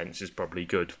Smith sense is probably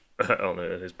good on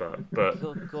his part. But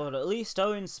God, at least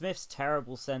Owen Smith's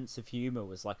terrible sense of humour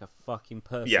was like a fucking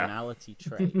personality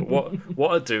trait. But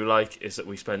what I do like is that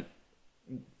we spent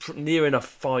near enough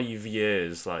 5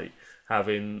 years like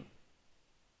having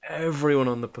everyone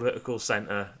on the political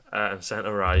centre and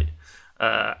centre right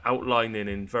outlining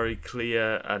in very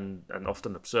clear and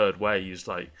often absurd ways,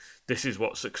 like, this is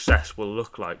what success will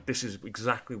look like. This is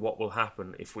exactly what will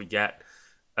happen if we get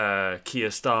Keir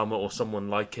Starmer or someone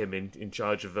like him in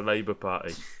charge of the Labour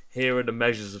Party. Here are the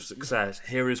measures of success.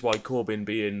 Here is why Corbyn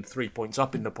being 3 points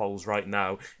up in the polls right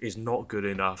now is not good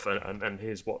enough, and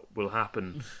here's what will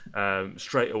happen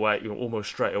straight away, almost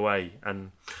straight away.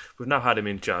 And we've now had him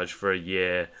in charge for a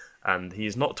year, and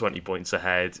he's not 20 points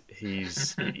ahead.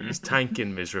 He's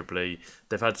tanking miserably.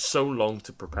 They've had so long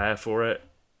to prepare for it,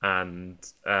 and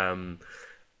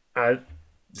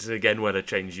this is again where the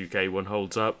Change UK one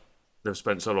holds up. They've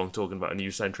spent so long talking about a new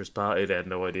centrist party, they had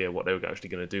no idea what they were actually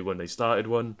going to do when they started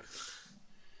one.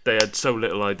 They had so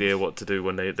little idea what to do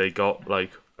when they got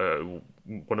like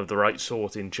one of the right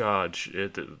sort in charge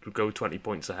to go 20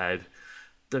 points ahead.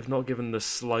 They've not given the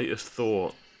slightest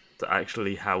thought to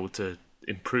actually how to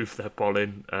improve their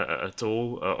polling at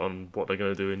all on what they're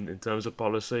going to do in terms of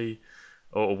policy,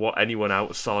 or what anyone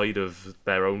outside of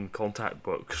their own contact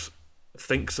books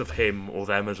thinks of him or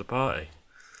them as a party.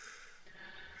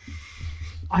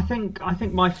 I think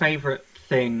my favourite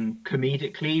thing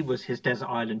comedically was his Desert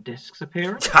Island Discs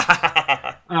appearance,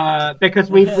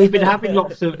 because we've been having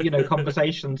lots of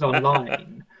conversations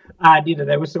online, and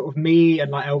there was sort of me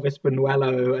and like Elvis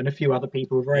Buñuelo and a few other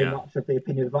people very much of the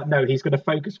opinion of like, no, he's going to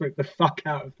focus group the fuck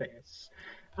out of this.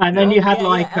 And then you had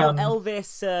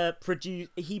Elvis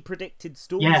he predicted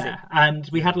Stormzy. Yeah, and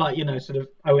we had like sort of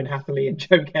Owen Hatherley and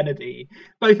Joe Kennedy,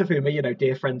 both of whom are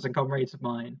dear friends and comrades of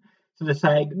mine. So they're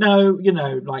saying, no,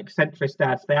 like centrist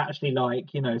dads, they actually like,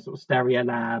 sort of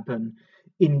Stereolab and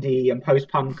indie and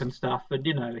post-punk and stuff.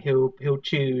 And, he'll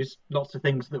choose lots of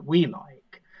things that we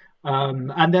like.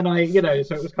 And then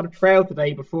so it was kind of trailed the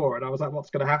day before, and I was like, what's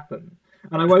going to happen?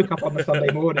 And I woke up on the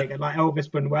Sunday morning, and like Elvis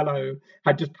Buñuelo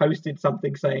had just posted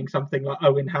something saying something like,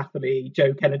 Owen Hathaway,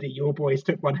 Joe Kennedy, your boys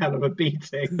took one hell of a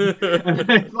beating. And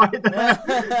it's like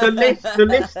the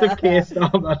list of Keir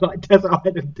Starmer like Desert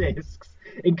Island Discs,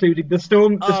 including the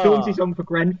Stormzy song for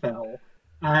Grenfell,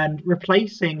 and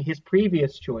replacing his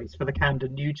previous choice for the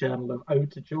Camden New Journal of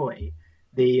Ode to Joy,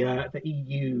 the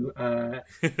EU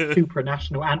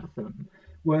supranational anthem,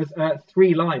 was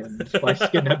Three Lions by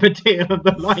Skinner, Baddiel and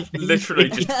the Lightning. Literally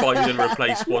just find and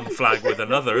replace one flag with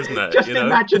another, isn't it? Just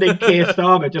imagining Keir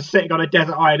Starmer just sitting on a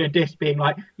desert island disc being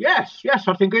like, yes,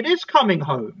 I think it is coming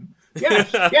home.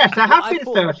 Yes, there have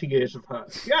been 30 years of her.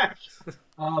 Yes.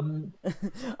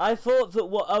 I thought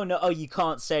that you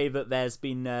can't say that there's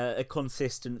been a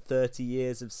consistent 30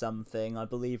 years of something. I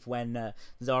believe when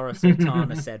Zara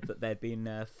Sultana said that there'd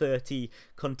been 30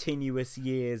 continuous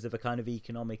years of a kind of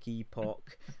economic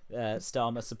epoch,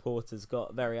 Starmer supporters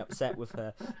got very upset with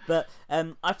her. But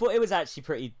I thought it was actually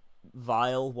pretty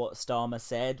vile what Starmer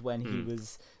said when he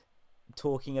was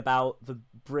talking about the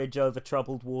Bridge Over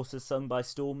Troubled Waters sung by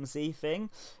Stormzy thing.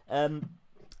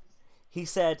 He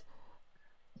said,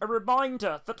 "A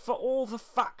reminder that for all the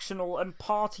factional and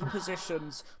party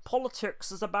positions, politics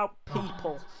is about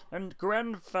people, and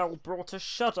Grenfell brought a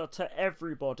shudder to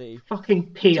everybody."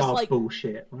 Fucking PR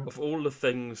bullshit. Of all the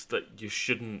things that you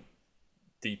shouldn't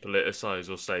depoliticise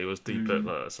or say was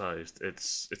depoliticised,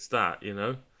 it's that,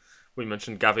 We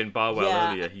mentioned Gavin Barwell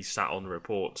earlier. He sat on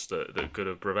reports that could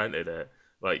have prevented it.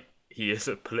 Like, he is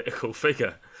a political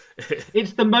figure.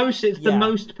 It's the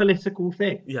most political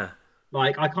thing. Yeah.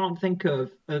 Like, I can't think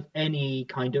of any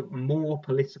kind of more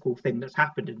political thing that's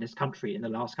happened in this country in the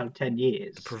last kind of 10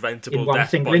 years. The preventable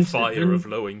death by fire of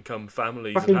low-income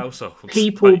families and households.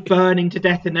 People burning to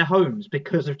death in their homes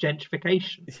because of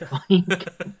gentrification.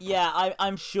 Yeah,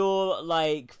 I'm sure,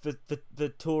 like, the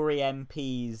Tory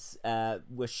MPs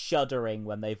were shuddering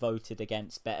when they voted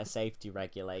against better safety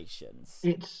regulations.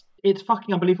 It's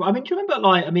fucking unbelievable. I mean, do you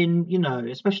remember,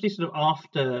 especially sort of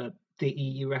after the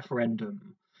EU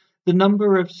referendum, the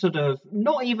number of sort of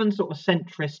not even sort of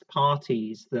centrist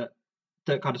parties that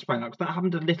kind of sprang up, because that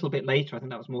happened a little bit later. I think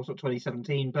that was more sort of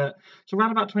 2017, but so around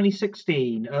about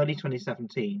 2016, early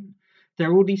 2017,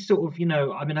 there are all these sort of,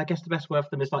 I guess the best word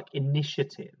for them is like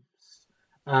initiatives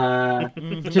to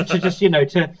just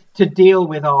to deal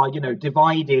with our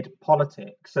divided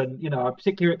politics, and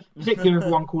particularly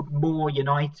one called More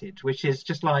United, which is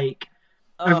just like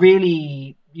a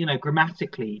really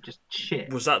grammatically just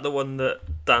shit. Was that the one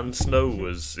that Dan Snow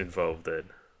was involved in?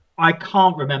 I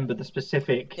can't remember the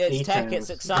specific It's details. tech, it's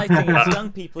exciting, it's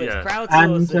young people, it's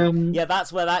crowdsourcing. And,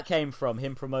 that's where that came from,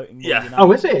 him promoting More United.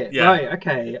 Oh, is it? Yeah. Right,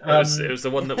 okay. It was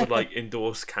the one that would like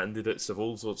endorse candidates of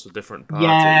all sorts of different parties.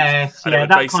 Yes, and it would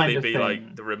that basically kind of be thing.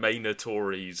 like the Remainer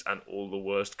Tories and all the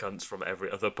worst cunts from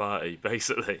every other party,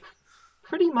 basically.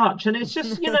 Pretty much, and it's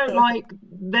just, like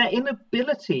their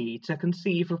inability to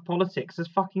conceive of politics as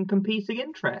fucking competing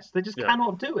interests. They just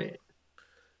cannot do it.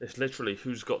 It's literally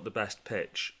who's got the best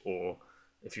pitch, or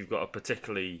if you've got a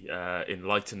particularly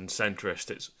enlightened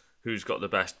centrist, it's who's got the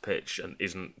best pitch and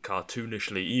isn't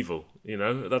cartoonishly evil.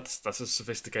 That's as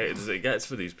sophisticated as it gets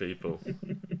for these people.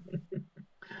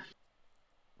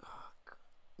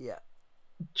 Yeah.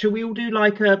 Should we all do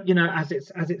like a, as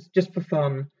it's just for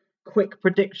fun, quick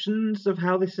predictions of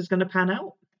how this is going to pan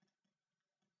out?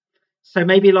 So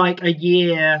maybe like a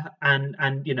year and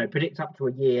predict up to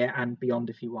a year and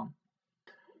beyond if you want.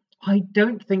 I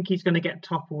don't think he's going to get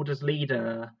toppled as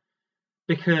leader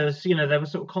because, there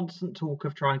was sort of constant talk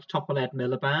of trying to topple Ed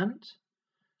Miliband.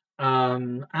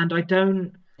 And I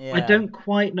don't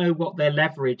quite know what their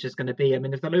leverage is going to be. I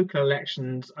mean, if the local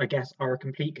elections, I guess, are a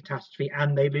complete catastrophe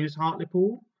and they lose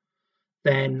Hartlepool,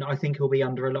 then I think he'll be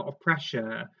under a lot of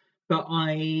pressure. But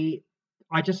I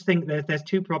just think there's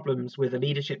two problems with a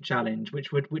leadership challenge,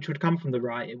 which would come from the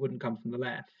right. It wouldn't come from the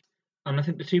left. And I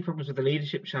think the two problems with the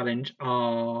leadership challenge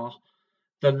are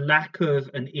the lack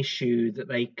of an issue that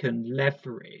they can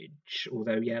leverage,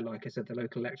 although, like I said, the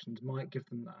local elections might give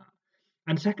them that.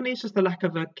 And secondly, it's just the lack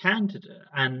of a candidate,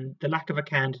 and the lack of a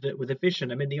candidate with a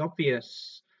vision. I mean, the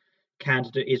obvious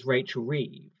candidate is Rachel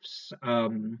Reeves.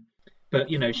 But,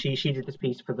 she did this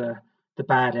piece for the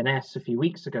Bad NS a few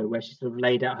weeks ago where she sort of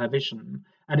laid out her vision.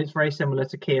 And it's very similar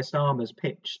to Keir Starmer's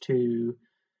pitch to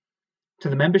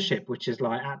the membership, which is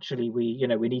like, actually, we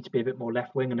need to be a bit more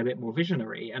left wing and a bit more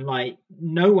visionary, and like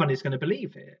no one is going to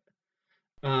believe it.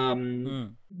 I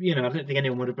don't think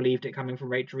anyone would have believed it coming from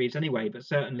Rachel Reeves anyway, but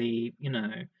certainly,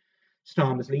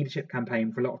 Starmer's leadership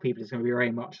campaign for a lot of people is going to be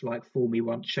very much like fool me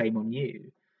once, shame on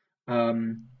you.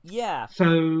 Yeah.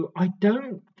 So I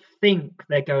don't think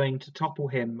they're going to topple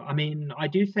him. I mean, I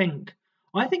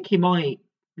think he might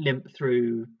limp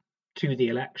through to the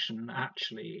election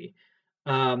actually.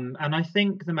 And I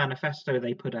think the manifesto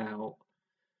they put out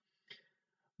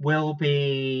will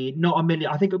be not a million.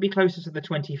 I think it'll be closer to the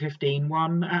 2015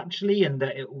 one actually, and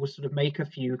that it will sort of make a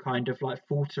few kind of like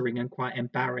faltering and quite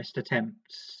embarrassed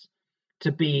attempts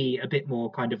to be a bit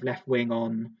more kind of left wing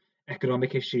on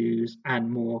economic issues and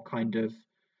more kind of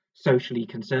socially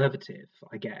conservative,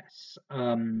 I guess.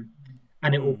 And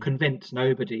it will convince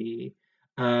nobody.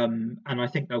 And I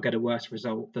think they'll get a worse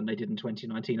result than they did in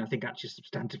 2019. I think actually a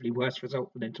substantively worse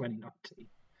result than in 2019.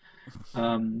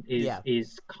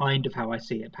 Is kind of how I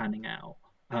see it panning out.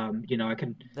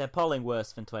 They're polling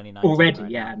worse than 2019 already,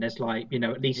 right yeah, now. and there's like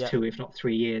at least 2 if not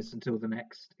 3 years until the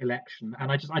next election,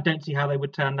 and I don't see how they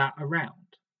would turn that around.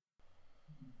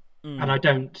 And I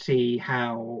don't see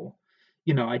how,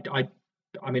 I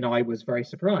mean, I was very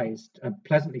surprised,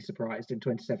 pleasantly surprised in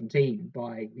 2017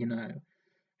 by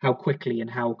how quickly and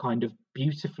how kind of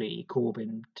beautifully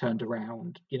Corbyn turned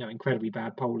around incredibly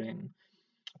bad polling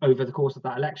over the course of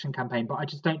that election campaign. But I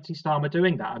just don't see Starmer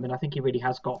doing that. I mean, I think he really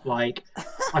has got like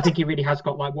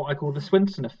what I call the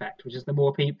Swinson effect, which is the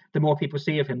more people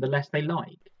see of him, the less they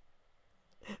like.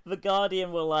 The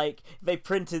Guardian were they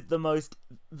printed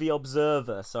The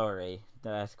Observer, sorry,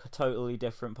 totally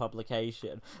different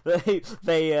publication.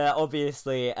 They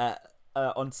obviously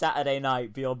on Saturday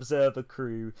night, the Observer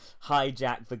crew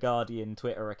hijack the Guardian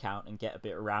Twitter account and get a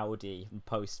bit rowdy and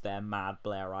post their mad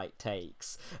Blairite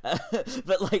takes.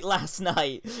 But last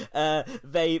night,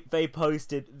 they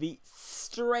posted the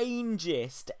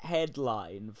strangest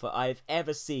headline that I've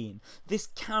ever seen. This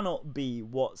cannot be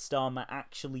what Starmer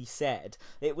actually said.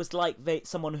 It was like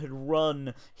someone had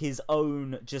run his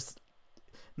own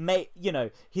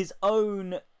his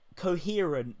own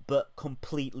coherent but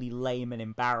completely lame and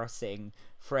embarrassing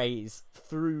phrase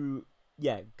through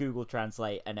Google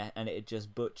Translate, and it had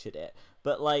just butchered it.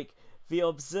 But The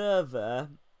Observer,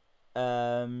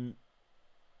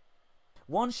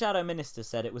 one shadow minister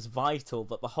said it was vital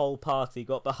that the whole party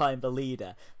got behind the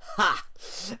leader,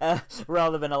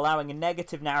 rather than allowing a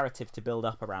negative narrative to build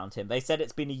up around him. They said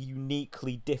it's been a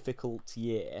uniquely difficult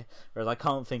year, whereas I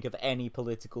can't think of any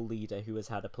political leader who has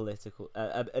had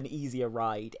an easier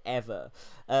ride ever.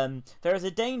 There is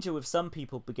a danger with some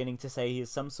people beginning to say he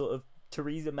is some sort of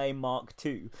Theresa May Mark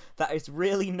II. That is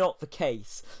really not the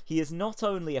case. He is not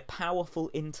only a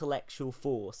powerful intellectual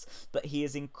force, but he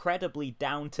is incredibly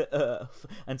down to earth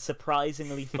and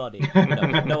surprisingly funny.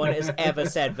 No one has ever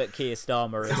said that Keir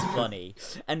Starmer is funny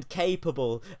and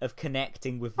capable of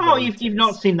connecting with voters. You've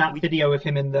not seen that video of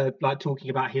him in the talking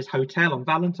about his hotel on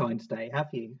Valentine's Day, have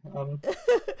you?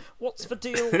 What's the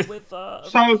deal with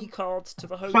key cards to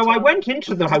the hotel? So I went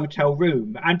into the hotel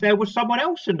room and there was someone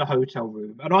else in the hotel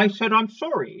room, and I said, I'm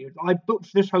sorry, I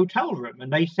booked this hotel room.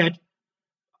 And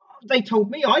they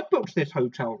told me I booked this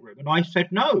hotel room. And I said,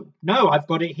 no, I've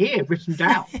got it here written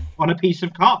down on a piece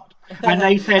of card. And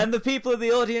they said... And the people in the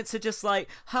audience are just like,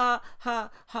 ha, ha,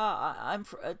 ha, I'm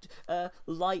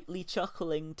lightly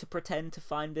chuckling to pretend to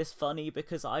find this funny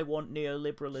because I want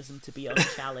neoliberalism to be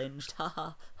unchallenged. Ha,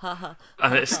 ha, ha, ha.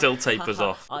 And it still tapers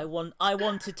off. I want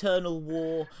eternal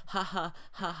war. Ha, ha,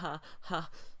 ha, ha, ha.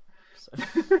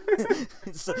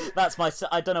 So that's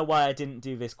I don't know why I didn't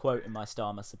do this quote in my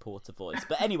Starmer supporter voice,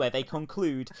 but anyway, they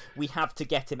conclude we have to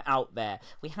get him out there.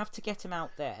 We have to get him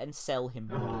out there and sell him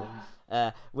more,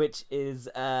 which is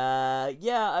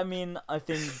I mean, I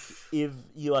think if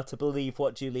you are to believe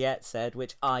what Juliet said,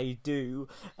 which I do,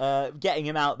 getting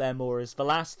him out there more is the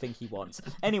last thing he wants.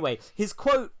 Anyway, his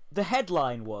quote, the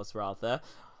headline was rather,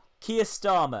 Keir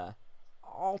Starmer,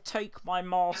 I'll take my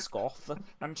mask off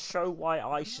and show why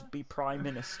I should be Prime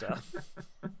Minister.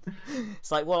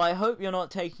 It's like, well, I hope you're not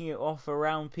taking it off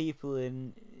around people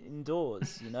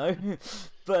indoors,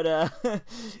 But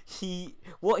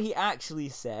what he actually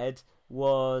said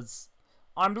was,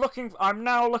 I'm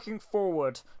now looking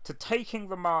forward to taking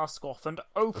the mask off and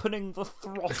opening the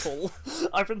throttle.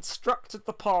 I've instructed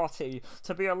the party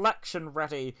to be election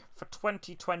ready for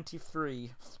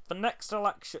 2023. The next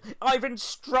election, I've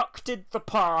instructed the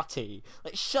party.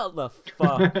 Shut the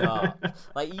fuck up.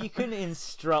 You can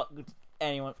instruct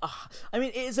anyone. I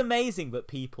mean, it is amazing that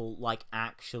people like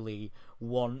actually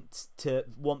want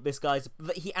this guy's.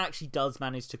 That he actually does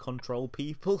manage to control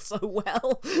people so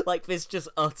well. Like this just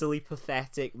utterly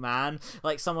pathetic man,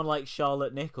 like someone like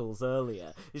Charlotte Nichols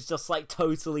earlier, is just like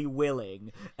totally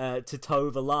willing to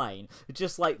toe the line,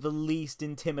 just like the least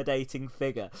intimidating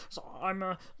figure. So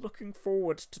I'm looking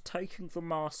forward to taking the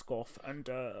mask off and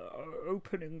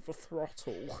opening the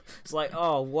throttle. It's like,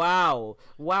 oh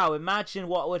wow, imagine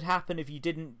what would happen if you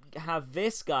didn't have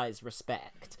this guy's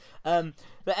respect.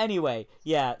 But anyway,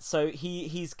 yeah, so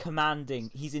he's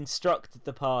instructed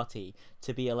the party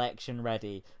to be election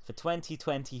ready for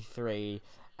 2023,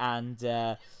 and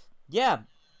they're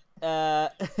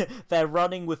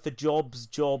running with the jobs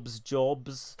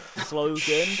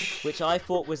slogan, which I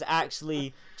thought was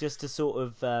actually just a sort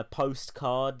of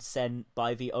postcard sent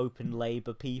by the Open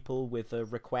Labour people with a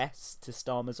request to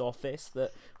Starmer's office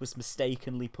that was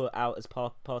mistakenly put out as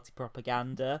party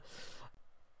propaganda.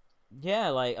 Yeah,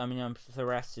 like, I mean, the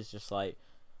rest is just like,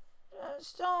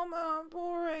 Starmer, I'm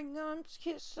boring. I'm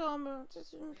Starmer.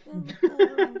 I'm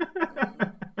boring.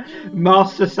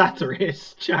 Master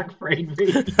satirist Jack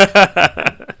Frameby.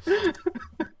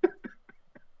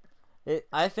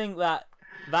 I think that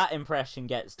impression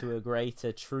gets to a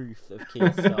greater truth of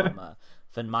Keir Starmer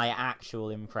than my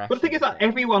actual impression. But the thing is that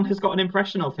everyone has got an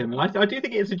impression of him, and I do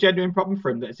think it's a genuine problem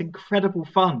for him that it's incredible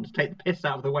fun to take the piss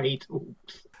out of the way he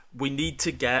talks. We need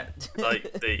to get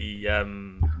like the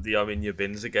I'm in your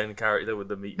bins again character with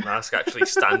the meat mask actually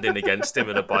standing against him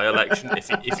in a by-election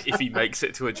if he makes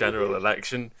it to a general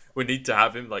election. We need to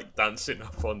have him like dancing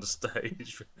up on the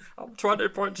stage. I'm 20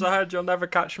 points ahead, you'll never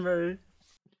catch me.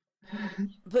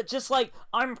 But just like,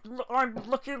 I'm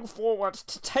looking forward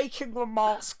to taking the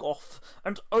mask off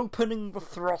and opening the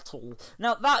throttle.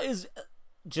 Now that is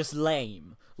just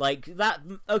lame. Like, that,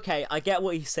 okay, I get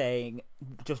what he's saying,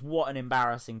 just what an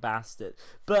embarrassing bastard.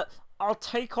 But I'll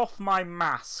take off my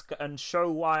mask and show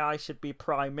why I should be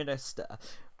Prime Minister.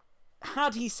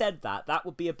 Had he said that, that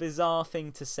would be a bizarre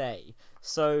thing to say.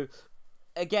 So,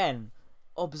 again,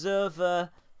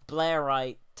 Observer,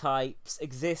 Blairite types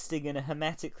existing in a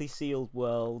hermetically sealed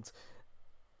world,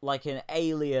 like an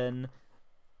alien,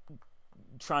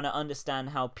 trying to understand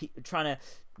how trying to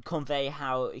convey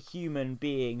how a human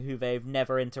being who they've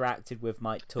never interacted with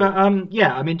might talk. But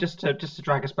yeah, I mean, just to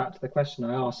drag us back to the question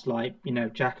I asked, like, you know,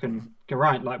 Jack and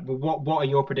Geraint, like, what are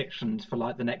your predictions for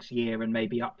like the next year and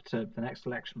maybe up to the next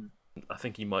election? I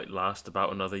think he might last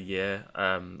about another year.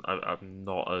 I'm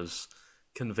not as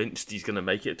convinced he's going to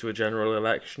make it to a general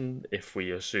election if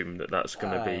we assume that that's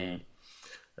going to be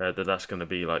that's going to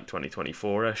be like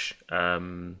 2024ish.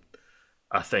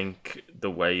 I think the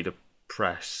way the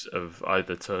press have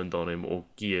either turned on him or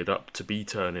geared up to be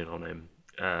turning on him,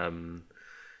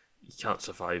 he can't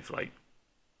survive like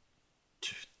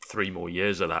 3 more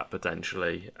years of that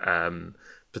potentially,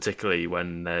 particularly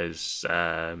when there's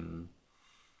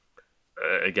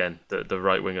again the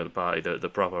right wing of the party, the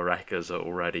proper wreckers are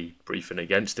already briefing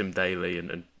against him daily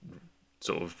and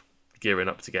sort of gearing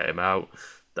up to get him out.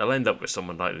 They'll end up with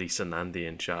someone like Lisa Nandy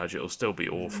in charge. It'll still be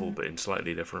awful, but in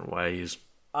slightly different ways.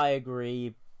 I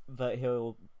agree that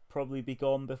he'll probably be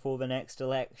gone before the next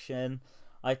election.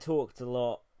 I talked a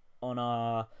lot on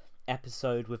our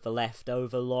episode with the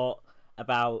Leftover Lot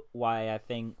about why I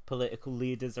think political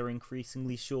leaders are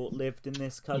increasingly short-lived in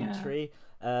this country.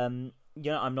 Yeah.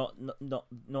 You know, I'm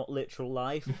not literal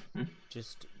life,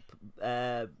 just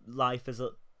life as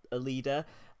a leader.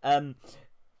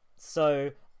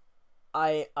 So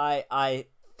I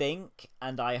think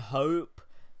and I hope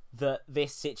that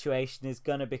this situation is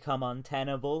going to become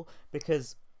untenable,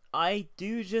 because I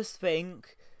do just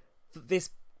think that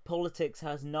this politics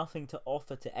has nothing to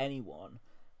offer to anyone.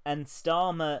 And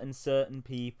Starmer and certain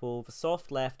people, the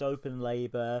soft left, Open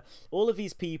Labour, all of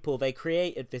these people, they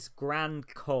created this grand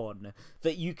con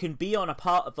that you can be on a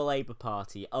part of the Labour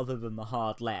Party other than the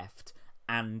hard left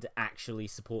and actually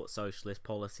support socialist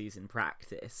policies in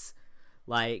practice.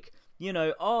 Like, you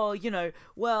know,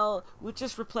 well, we'll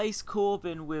just replace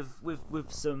Corbyn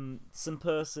with some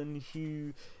person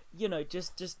who, you know,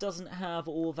 just doesn't have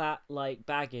all that, like,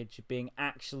 baggage of being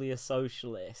actually a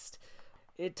socialist.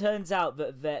 It turns out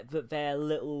that their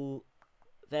little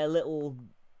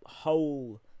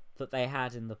hole that they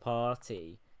had in the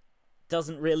party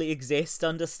doesn't really exist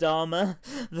under Starmer.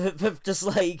 Just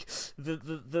like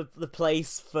the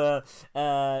place for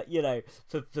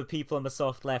for people on the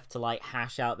soft left to like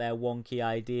hash out their wonky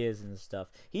ideas and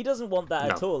stuff. He doesn't want that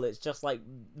at all. It's just like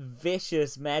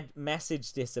vicious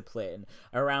message discipline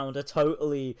around a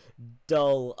totally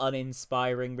dull,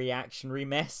 uninspiring reactionary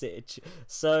message.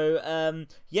 So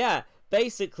yeah,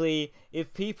 basically,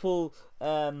 if people,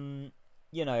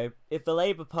 if the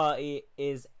Labour Party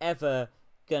is ever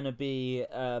gonna be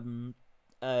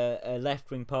a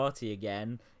left-wing party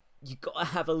again, you gotta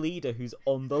have a leader who's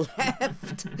on the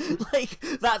left. Like,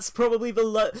 that's probably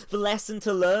the lesson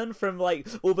to learn from, like,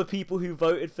 all the people who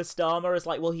voted for Starmer. Is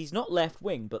like, well, he's not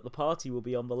left-wing, but the party will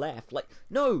be on the left. Like,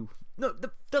 no,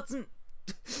 that doesn't,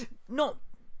 not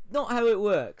how it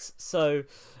works. So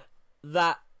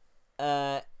that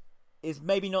is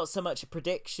maybe not so much a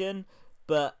prediction,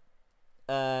 but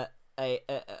a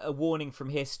warning from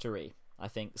history. I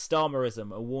think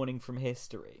Starmerism, a warning from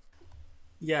history.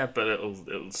 Yeah, but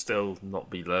it'll still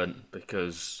not be learnt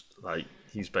because, like,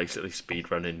 he's basically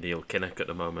speedrunning Neil Kinnock at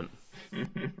the moment.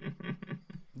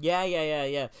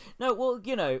 Yeah. No, well,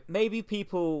 maybe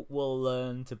people will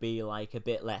learn to be, like, a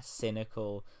bit less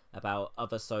cynical about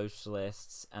other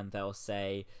socialists, and they'll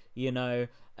say,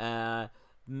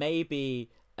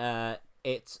 maybe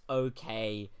it's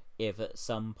okay if at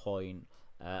some point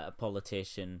a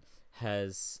politician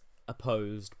has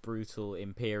opposed brutal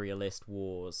imperialist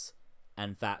wars,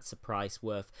 and that's a price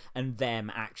worth, and them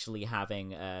actually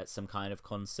having some kind of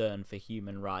concern for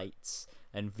human rights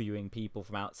and viewing people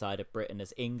from outside of Britain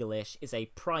as English is a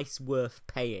price worth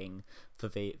paying for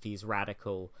these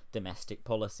radical domestic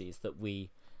policies that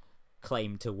we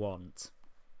claim to want.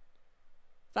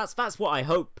 That's what I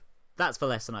hope. That's the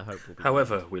lesson I hope will be.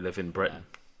 However, we live in Britain.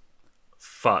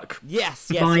 Fuck.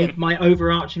 Yes. My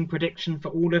overarching prediction for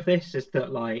all of this is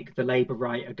that, like, the Labour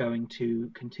right are going to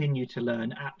continue to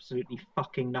learn absolutely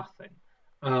fucking nothing.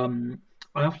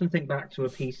 I often think back to a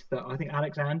piece that I think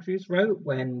Alex Andrews wrote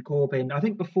when Corbyn, I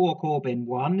think before Corbyn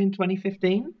won in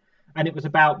 2015, and it was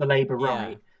about the Labour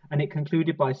right, and it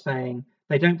concluded by saying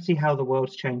they don't see how the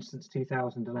world's changed since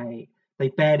 2008. They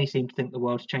barely seem to think the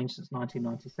world's changed since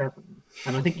 1997.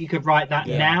 And I think you could write that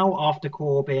now, after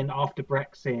Corbyn, after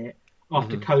Brexit,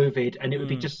 after COVID, and it would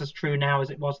be just as true now as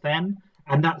it was then.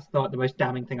 And that's like the most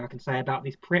damning thing I can say about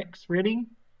these pricks, really.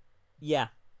 Yeah,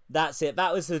 that's it.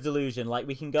 That was the delusion. Like,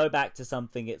 we can go back to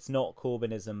something. It's not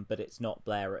Corbynism, but it's not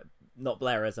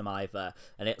Blairism either.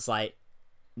 And it's like,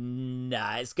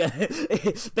 nah,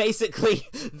 it's basically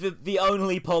the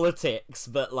only politics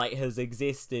that, like, has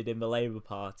existed in the Labour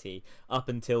Party up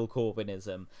until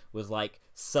Corbynism was, like,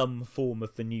 some form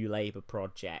of the New Labour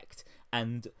project,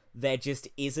 and there just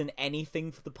isn't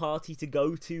anything for the party to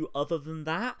go to other than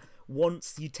that.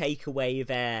 Once you take away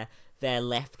their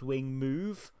left-wing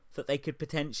move that they could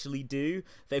potentially do,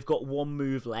 they've got one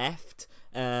move left.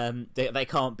 They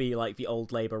can't be like the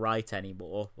old Labour right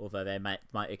anymore, although they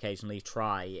might occasionally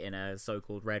try in a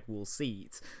so-called red wall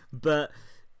seat. But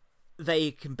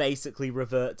they can basically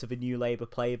revert to the New Labour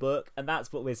playbook, and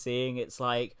that's what we're seeing. It's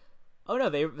like, oh no,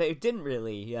 they didn't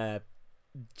really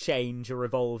change or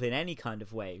evolve in any kind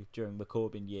of way during the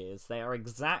Corbyn years. They are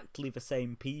exactly the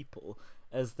same people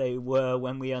as they were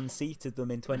when we unseated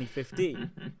them in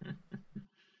 2015.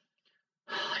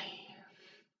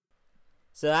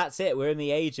 So that's it. We're in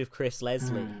the age of Chris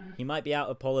Leslie. He might be out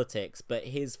of politics, but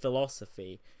his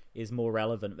philosophy is more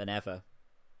relevant than ever.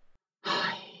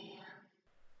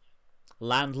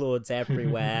 Landlords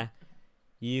everywhere.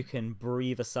 You can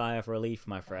breathe a sigh of relief,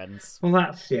 my friends. Well,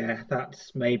 that's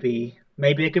maybe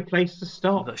a good place to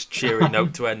stop. That's a cheery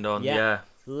note to end on. Yeah.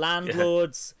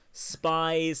 Landlords,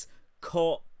 spies,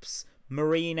 cops,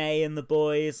 Marine and the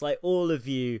boys, like, all of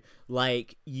you,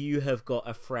 like, you have got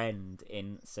a friend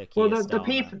in Sir Keir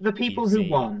Starmer. The people who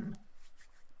won,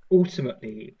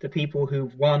 ultimately, the people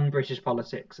who've won British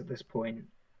politics at this point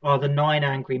are the 9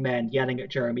 angry men yelling at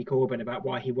Jeremy Corbyn about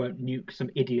why he won't nuke some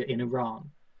idiot in Iran.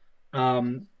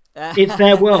 It's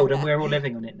their world, and we're all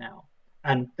living on it now,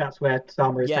 and that's where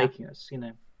Starmer is taking us.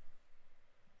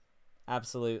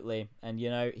 Absolutely, and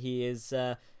he is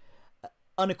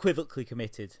unequivocally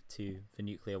committed to the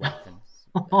nuclear weapons.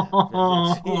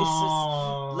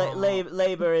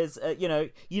 Labour is,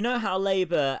 you know how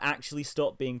Labour actually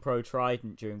stopped being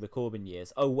pro-Trident during the Corbyn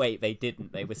years? Oh wait, they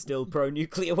didn't. They were still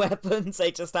pro-nuclear weapons.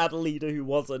 They just had a leader who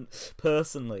wasn't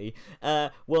personally.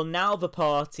 Well, now the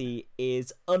party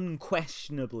is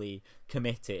unquestionably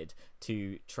committed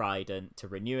to Trident, to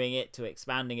renewing it, to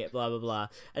expanding it, blah blah blah.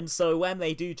 And so when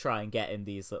they do try and get in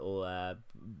these little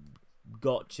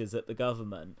gotchas at the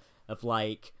government of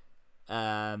like,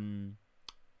 why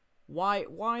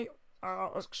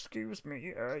excuse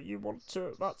me, you want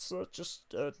to,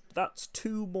 that's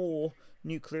 2 more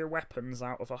nuclear weapons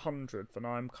out of 100 than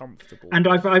I'm comfortable and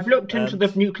with. I've looked into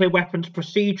the nuclear weapons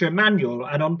procedure manual,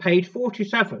 and on page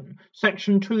 47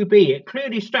 section 2b it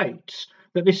clearly states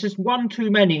that this is one too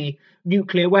many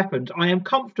nuclear weapons. I am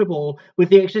comfortable with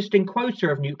the existing quota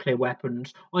of nuclear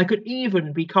weapons. I could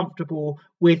even be comfortable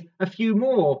with a few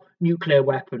more nuclear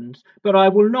weapons, but I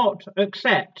will not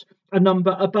accept a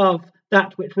number above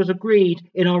that which was agreed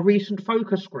in our recent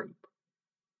focus group.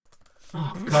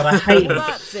 Oh God, I hate Well, him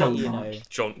that's so it, you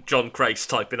much. know. John Craig's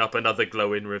typing up another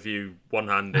glowing review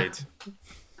one-handed.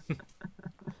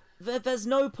 There's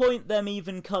no point them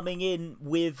even coming in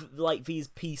with like these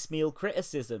piecemeal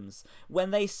criticisms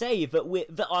when they say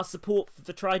that our support for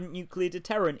the Trident nuclear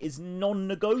deterrent is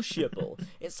non-negotiable.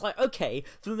 It's like, okay,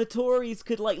 then the Tories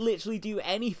could like literally do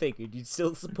anything and you'd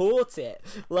still support it.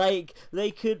 Like they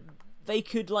could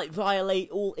like violate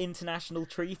all international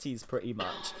treaties pretty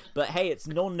much, but hey, it's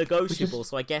non-negotiable,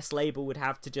 so I guess Labour would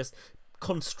have to just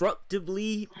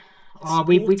constructively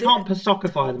We support can't it.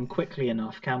 Pasokify them quickly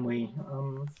enough, can we?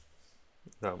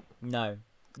 No.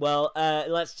 Well,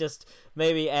 let's just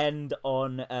maybe end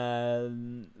on a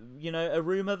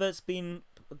rumor that's been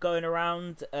going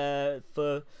around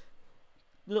for a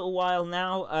little while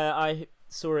now. I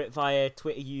saw it via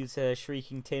Twitter user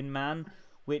Shrieking Tin Man,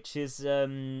 which is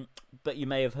but you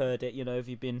may have heard it, if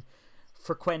you've been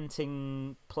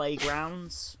frequenting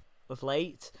playgrounds of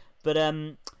late. But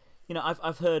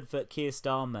I've heard that Keir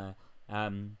Starmer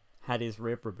had his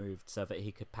rib removed so that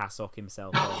he could PASOK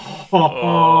himself off.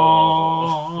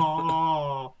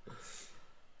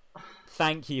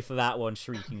 Thank you for that one,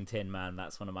 Shrieking Tin Man.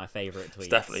 That's one of my favourite tweets. It's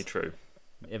definitely true.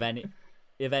 If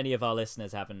any of our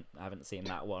listeners haven't seen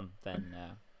that one, then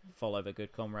follow the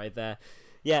good comrade there.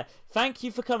 Yeah, thank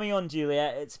you for coming on,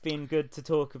 Juliet. It's been good to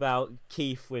talk about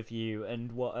Keith with you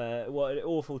and what an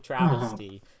awful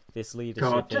travesty this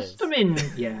leadership is.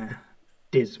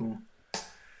 Dismal.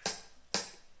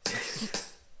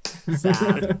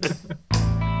 Sad.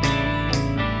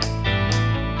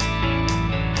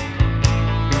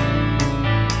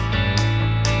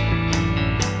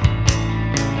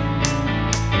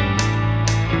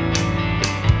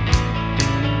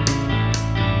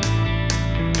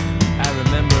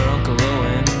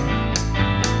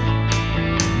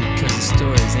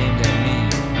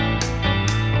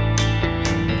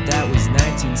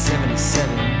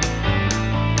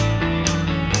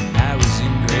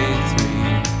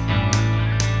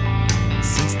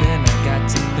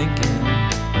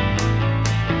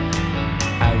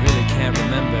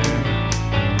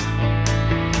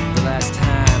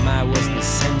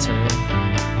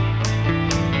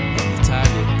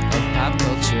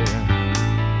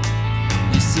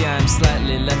 I'm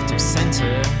slightly left of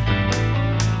center of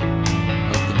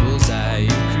the bullseye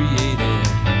you created.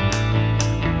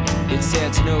 It's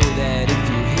sad to know that if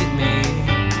you hit me,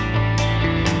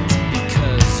 it's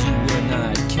because you were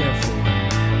not careful.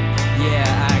 Yeah,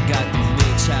 I got the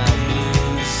middle child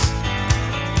blues.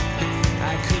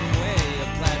 I couldn't wear your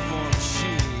platform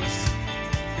shoes,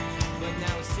 but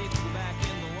now it's safe to go back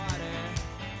in the water.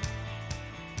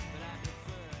 But I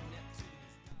prefer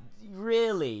Neptune's.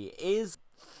 Really, is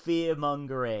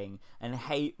fear-mongering and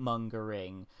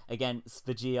hate-mongering against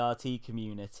the GRT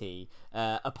community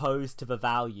opposed to the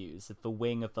values of the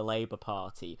wing of the Labour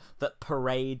Party that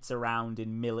parades around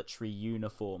in military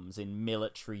uniforms, in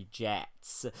military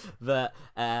jets, that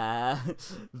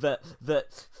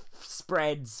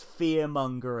spreads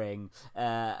fear-mongering,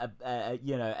 and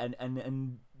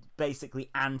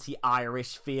basically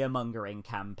anti-Irish fear-mongering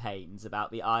campaigns about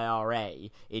the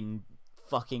IRA in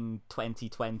fucking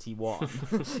 2021.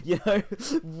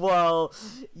 Well,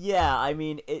 yeah, I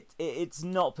mean, it's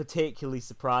not particularly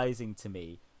surprising to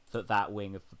me that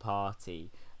wing of the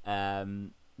party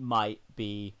might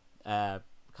be kind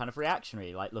of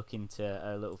reactionary, like look into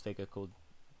a little figure called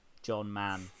John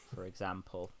Mann, for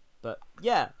example. But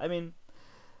yeah, I mean,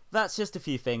 that's just a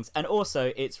few things. And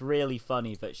also, it's really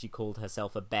funny that she called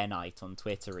herself a Bennite on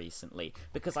Twitter recently,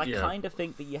 because I kind of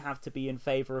think that you have to be in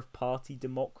favour of party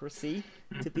democracy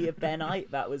to be a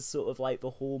Bennite. That was sort of like the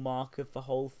hallmark of the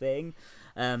whole thing.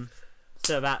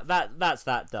 So that's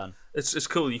that done. It's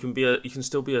cool. You can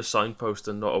still be a signpost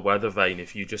and not a weather vane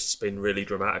if you just spin really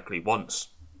dramatically once.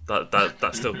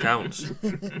 That still counts.